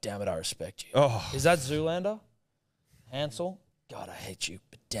God damn it, I respect you. Oh. Is that Zoolander? Hansel? God, I hate you,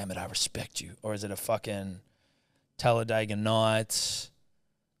 but damn it, I respect you. Or is it a fucking Talladega Nights?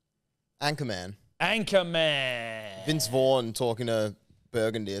 Anchorman. Vince Vaughn talking to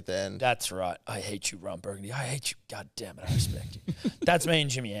Burgundy at the end. That's right. I hate you, Ron Burgundy. I hate you. God damn it, I respect you. That's me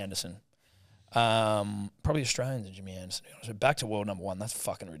and Jimmy Anderson. Probably Australians and Jimmy Anderson. So back to world number 1. That's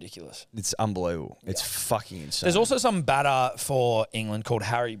fucking ridiculous. It's unbelievable. Yeah. It's fucking insane. There's also some batter for England called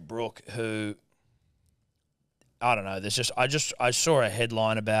Harry Brook who, I don't know. I saw a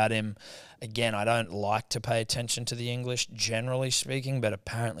headline about him. Again, I don't like to pay attention to the English, generally speaking, but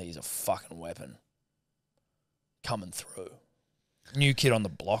apparently he's a fucking weapon coming through. New kid on the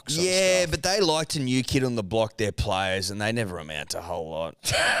block. Yeah, but they like to new kid on the block their players, and they never amount to a whole lot.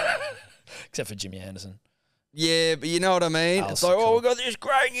 Except for Jimmy Anderson. Yeah, but you know what I mean? It's like, we've got this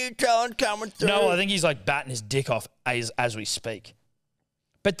great new talent coming through. No, I think he's like batting his dick off as we speak.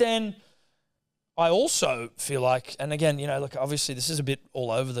 But then I also feel like, and again, look, obviously this is a bit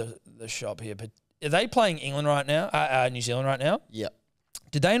all over the shop here, but are they playing England right now, New Zealand right now? Yep.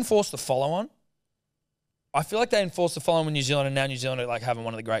 Did they enforce the follow-on? I feel like they enforced the follow-on with New Zealand, and now New Zealand are like having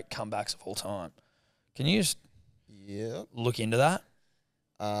one of the great comebacks of all time. Can you just look into that?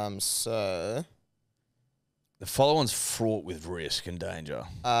 So the follow-on's fraught with risk and danger.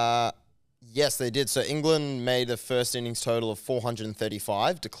 Yes, they did. So England made a first innings total of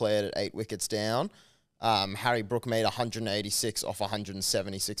 435, declared at 8 wickets down. Harry Brook made 186 off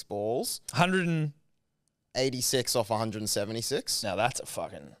 176 balls. 86 off 176. Now that's a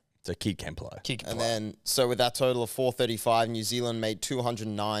fucking So kid can play. kick. And then, so with that total of 435, New Zealand made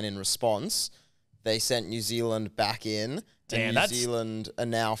 209 in response. They sent New Zealand back in. Damn, and New that's- Zealand are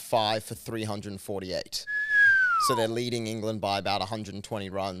now 5 for 348. So they're leading England by about 120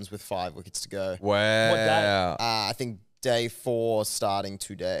 runs with 5 wickets to go. Wow. I think day 4 starting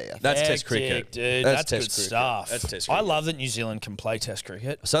today. I think. That's Test Hectic, cricket. dude. That's That's Test good cricket. stuff. That's Test I cricket. love that New Zealand can play Test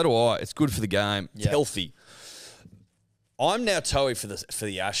cricket. So do I. It's good for the game. It's Yeah. healthy. I'm now Toey for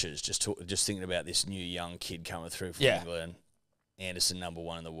the Ashes. Just thinking about this new young kid coming through from Yeah. England. Anderson,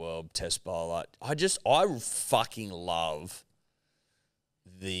 #1 in the world, Test bowler. I fucking love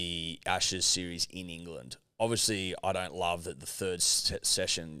the Ashes series in England. Obviously, I don't love that the third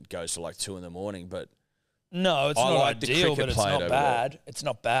session goes to like 2 a.m, but No, it's I not like the ideal, cricket but it's played not over bad. It's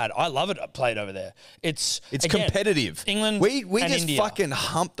not bad. I love it played over there. It's again, competitive. England we and just India. fucking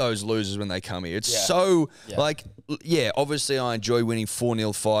hump those losers when they come here. It's Yeah. so Yeah. like, yeah. Obviously, I enjoy winning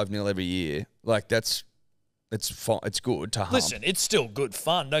 4-0, 5-0 every year. Like it's fine. It's good to hump. Listen, it's still good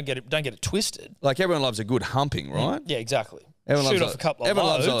fun. Don't get it twisted. Like everyone loves a good humping, right? Yeah, exactly. Everyone Shoot loves off a couple of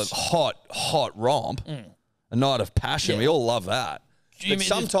everyone loads. loves a hot romp, a night of passion. Yeah. We all love that. You But mean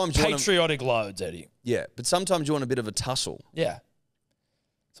sometimes you want to, patriotic loads, Eddie. yeah. But sometimes you want a bit of a tussle. Yeah.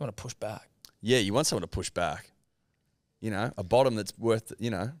 Someone to push back. Yeah, you want someone to push back. You know, a bottom that's worth,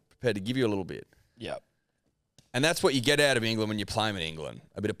 prepared to give you a little bit. Yeah. And that's what you get out of England when you play them in England.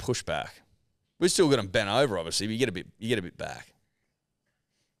 A bit of pushback. We've still got them bent over, obviously, but you get a bit back.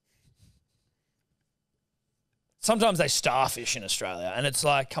 Sometimes they starfish in Australia, and it's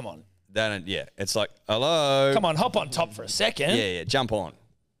like, come on. It's like, hello. Come on, hop on top for a second. Yeah, jump on.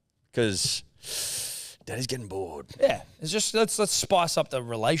 Because Daddy's getting bored. Yeah. It's just, let's spice up the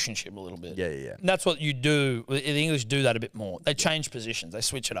relationship a little bit. Yeah. And that's what you do. The English do that a bit more. They change positions. They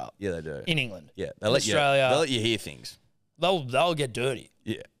switch it up. Yeah, they do. In England. Yeah, In Australia, they'll let you hear things. they'll get dirty.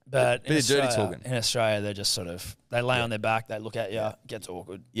 Yeah. But Bit of dirty talking. in Australia, they're just sort of, they lay on their back, they look at you, gets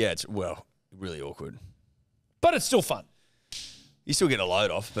awkward. Yeah, it's, really awkward. But it's still fun. You still get a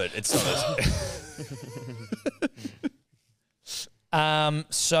load off, but it's not as...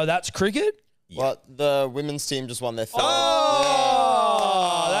 So that's cricket. But the women's team just won their third.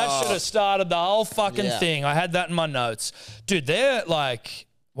 Oh, that should have started the whole fucking Yeah. thing. I had that in my notes. Dude, they're like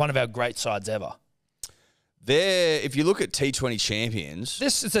one of our great sides ever. If you look at T20 champions,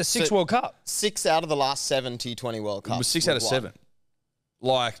 This is a sixth So- World Cup. 6 out of the last 7 T20 World it Cups. was 6 out of we've 7.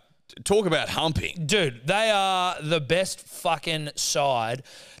 won. Like, talk about humping. Dude, they are the best fucking side.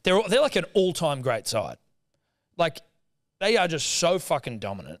 They're like an all-time great side. Like, they are just so fucking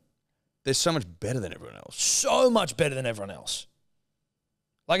dominant. They're so much better than everyone else. So much better than everyone else.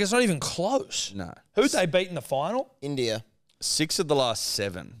 Like, it's not even close. No. Who'd they beat in the final? India. 6 of the last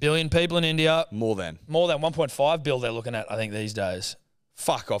 7. Billion people in India. More than. More than 1.5 bill they're looking at, I think, these days.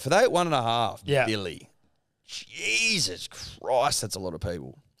 Fuck off. Are they at 1.5? Yeah. Billy. Jesus Christ, that's a lot of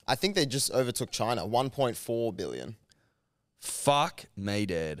people. I think they just overtook China. 1.4 billion. Fuck me,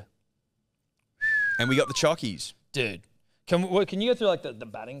 Dad. And we got the Chockies. Dude. Can you go through like the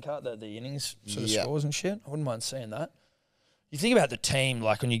batting cut, the innings sort of Yeah. scores and shit? I wouldn't mind seeing that. You think about the team,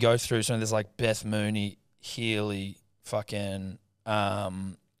 like when you go through some of this, like Beth Mooney, Healy, fucking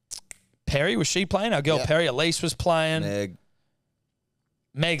Perry, was she playing? Our girl Yeah. Perry, Elise was playing.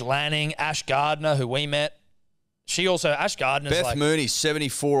 Meg Lanning, Ash Gardner, who we met. She also, Ash Gardner's Beth like, Mooney,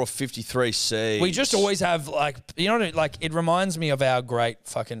 74 or 53 Cs. we just always have like, you know, like it reminds me of our great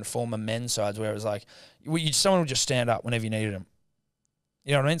fucking former men's sides where it was like, someone would just stand up whenever you needed them.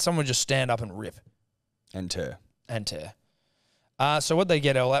 You know what I mean? Someone would just stand up and rip And tear. and tear. So what'd they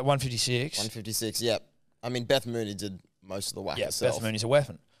get all at 156? 156, yep. I mean, Beth Mooney did most of the whack Yeah, herself. Beth Mooney's a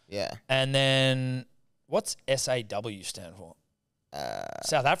weapon. Yeah. And then what's SAW stand for?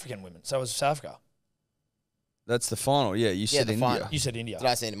 South African women. So it was South Africa. That's the final. Yeah, you said the India. final. You said India. Did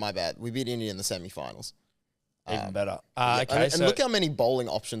I say it? My bad. We beat India in the semi-finals. Even better. Yeah, Okay, and so look how many bowling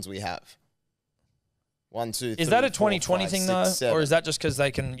options we have. 1, 2, 3, is that a 4, 2020 5, thing 6, though? 7. Or is that just because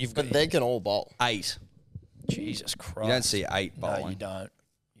they can, But they can all bowl. 8. Jesus Christ. You don't see 8 bowling. No, you don't.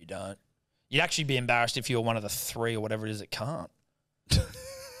 You don't. You'd actually be embarrassed if you were one of the 3 or whatever it is that can't.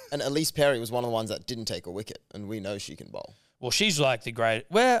 And Elise Perry was one of the ones that didn't take a wicket, and we know she can bowl. Well, she's like the great.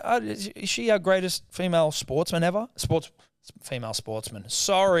 Is she our greatest female sportsman ever? Female sportsman.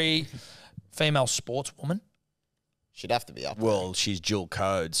 Sorry, female sportswoman. She'd have to be up there. Well, she's dual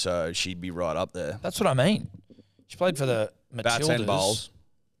code, so she'd be right up there. That's what I mean. She played for the Matildas. Bats and bowls.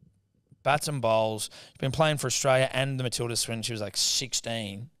 Bats and bowls. She's been playing for Australia and the Matildas when she was like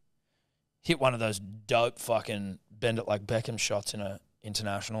 16. Hit one of those dope fucking bend it like Beckham shots in a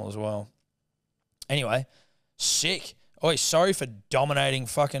international as well. Anyway, sick. Oi, sorry for dominating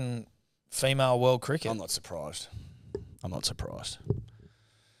fucking female world cricket. I'm not surprised. I'm not surprised.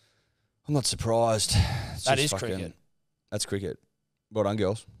 It's That just is cricket. That's cricket. Well done,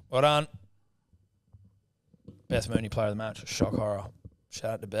 girls. Well done. Beth Mooney, player of the match. Shock horror.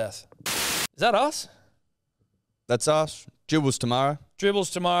 Shout out to Beth. Is that us? That's us. Dribbles tomorrow. Dribbles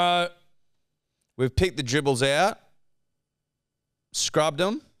tomorrow. We've picked the dribbles out, scrubbed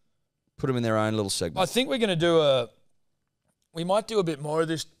them, put them in their own little segment. I think we're going to we might do a bit more of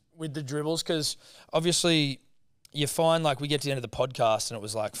this with the dribbles because obviously you find like we get to the end of the podcast and it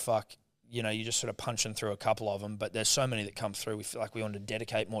was like, fuck, you know, you're just sort of punching through a couple of them, but there's so many that come through. We feel like we want to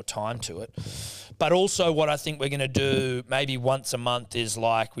dedicate more time to it. But also what I think we're going to do maybe once a month is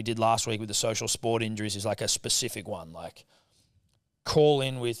like we did last week with the social sport injuries is like a specific one, like call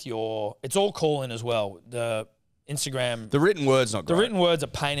in with it's all call in as well. The Instagram. The written word's not great. The written word's a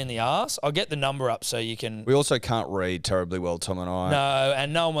pain in the ass. I'll get the number up so you can. We also can't read terribly well, Tom and I. No,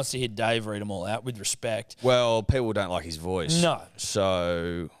 and no one wants to hear Dave read them all out with respect. Well, people don't like his voice. No.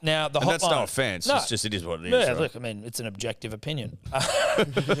 So. Now, the hotline. That's no offence. No. It's just, it is what it is. Yeah, right? look, I mean, it's an objective opinion. The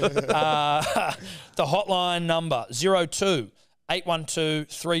hotline number 02 812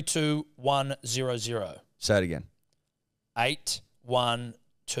 32100. Say it again.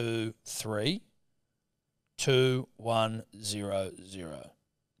 8123 2100.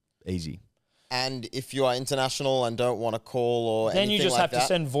 Easy. And if you are international and don't want to call or Then anything you just like have that, to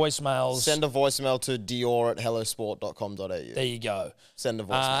send voicemails. send a voicemail to dior@hellosport.com.au. There you go. Send a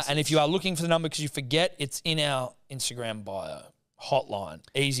voicemail. And if you are looking for the number because you forget, it's in our Instagram bio. Hotline.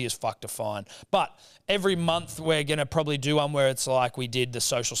 Easy as fuck to find. But every month we're going to probably do one where it's like we did the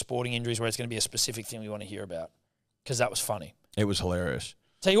social sporting injuries where it's going to be a specific thing we want to hear about because that was funny. It was hilarious.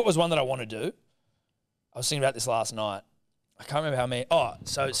 Tell you what was one that I want to do. I was thinking about this last night. I can't remember how many. Oh,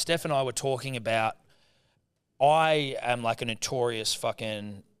 so Steph and I were talking about I am like a notorious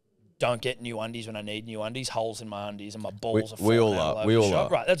fucking don't get new undies when I need new undies, holes in my undies and my balls are we all falling out are. all We over all the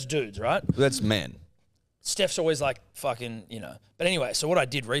shop. are. Right, that's dudes, right? That's men. Steph's always like fucking, you know. But anyway, so what I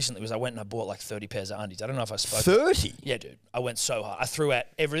did recently was I went and I bought like 30 pairs of undies. I don't know if I spoke. 30? Yeah, dude. I went so hard. I threw out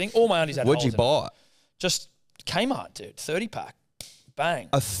everything. All my undies had What'd holes you buy? Just Kmart, dude. 30-pack. Bang.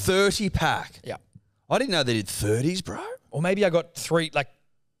 A 30-pack? Yeah. I didn't know they did 30s, bro. Or maybe I got three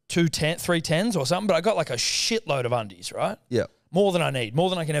 10s or something, but I got like a shitload of undies, right? Yeah. More than I need, more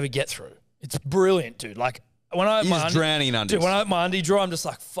than I can ever get through. It's brilliant, dude. Like when I You're just drowning in undies. Dude, when I have my undie drawer, I'm just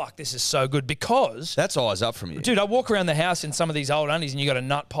like, fuck, this is so good because That's eyes up from you. dude, I walk around the house in some of these old undies and you got a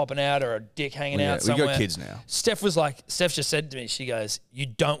nut popping out or a dick hanging out we somewhere. got kids now. Steph just said to me, she goes, you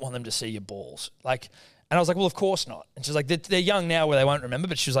don't want them to see your balls. Like, and I was like, well, of course not. And she's like, they're young now where they won't remember.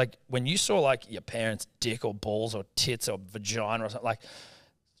 But she was like, when you saw like your parents' dick or balls or tits or vagina or something, like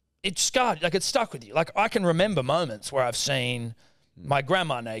it scarred, like it stuck with you. Like I can remember moments where I've seen my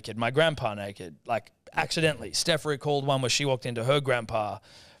grandma naked, my grandpa naked, like accidentally. Steph recalled one where she walked into her grandpa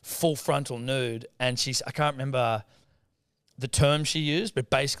full frontal nude and I can't remember the term she used, but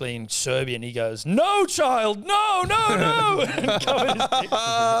basically in Serbian, he goes, no child, no, and covered his dick.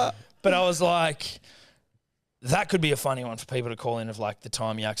 But I was like, that could be a funny one for people to call in of like the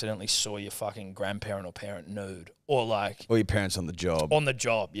time you accidentally saw your fucking grandparent or parent nude or like Or your parents on the job. on the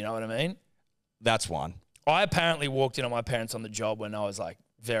job, you know what I mean? That's one. I apparently walked in on my parents on the job when I was like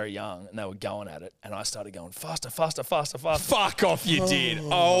very young and they were going at it and I started going faster. Fuck off, you did.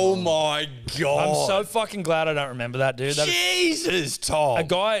 Oh my God. I'm so fucking glad I don't remember that, dude. Jesus, Tom. A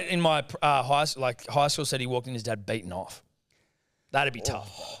guy in my high school said he walked in his dad beaten off. That'd be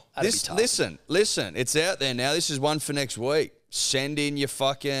tough. That'd be tough. Listen, it's out there now. This is one for next week. Send in your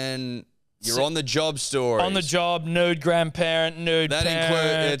fucking, you're on the job stories. On the job, nude grandparent, nude That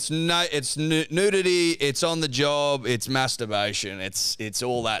parent. it's nudity, it's on the job, it's masturbation, it's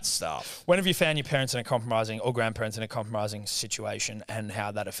all that stuff. When have you found your parents in a compromising or grandparents in a compromising situation and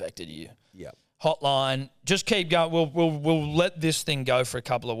how that affected you? Yeah. Hotline, just keep going. We'll let this thing go for a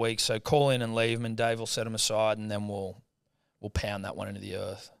couple of weeks. So call in and leave them, and Dave will set them aside, and then we'll pound that one into the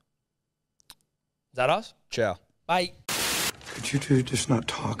earth. Is that us? Ciao. Bye. Could you two just not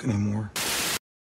talk anymore?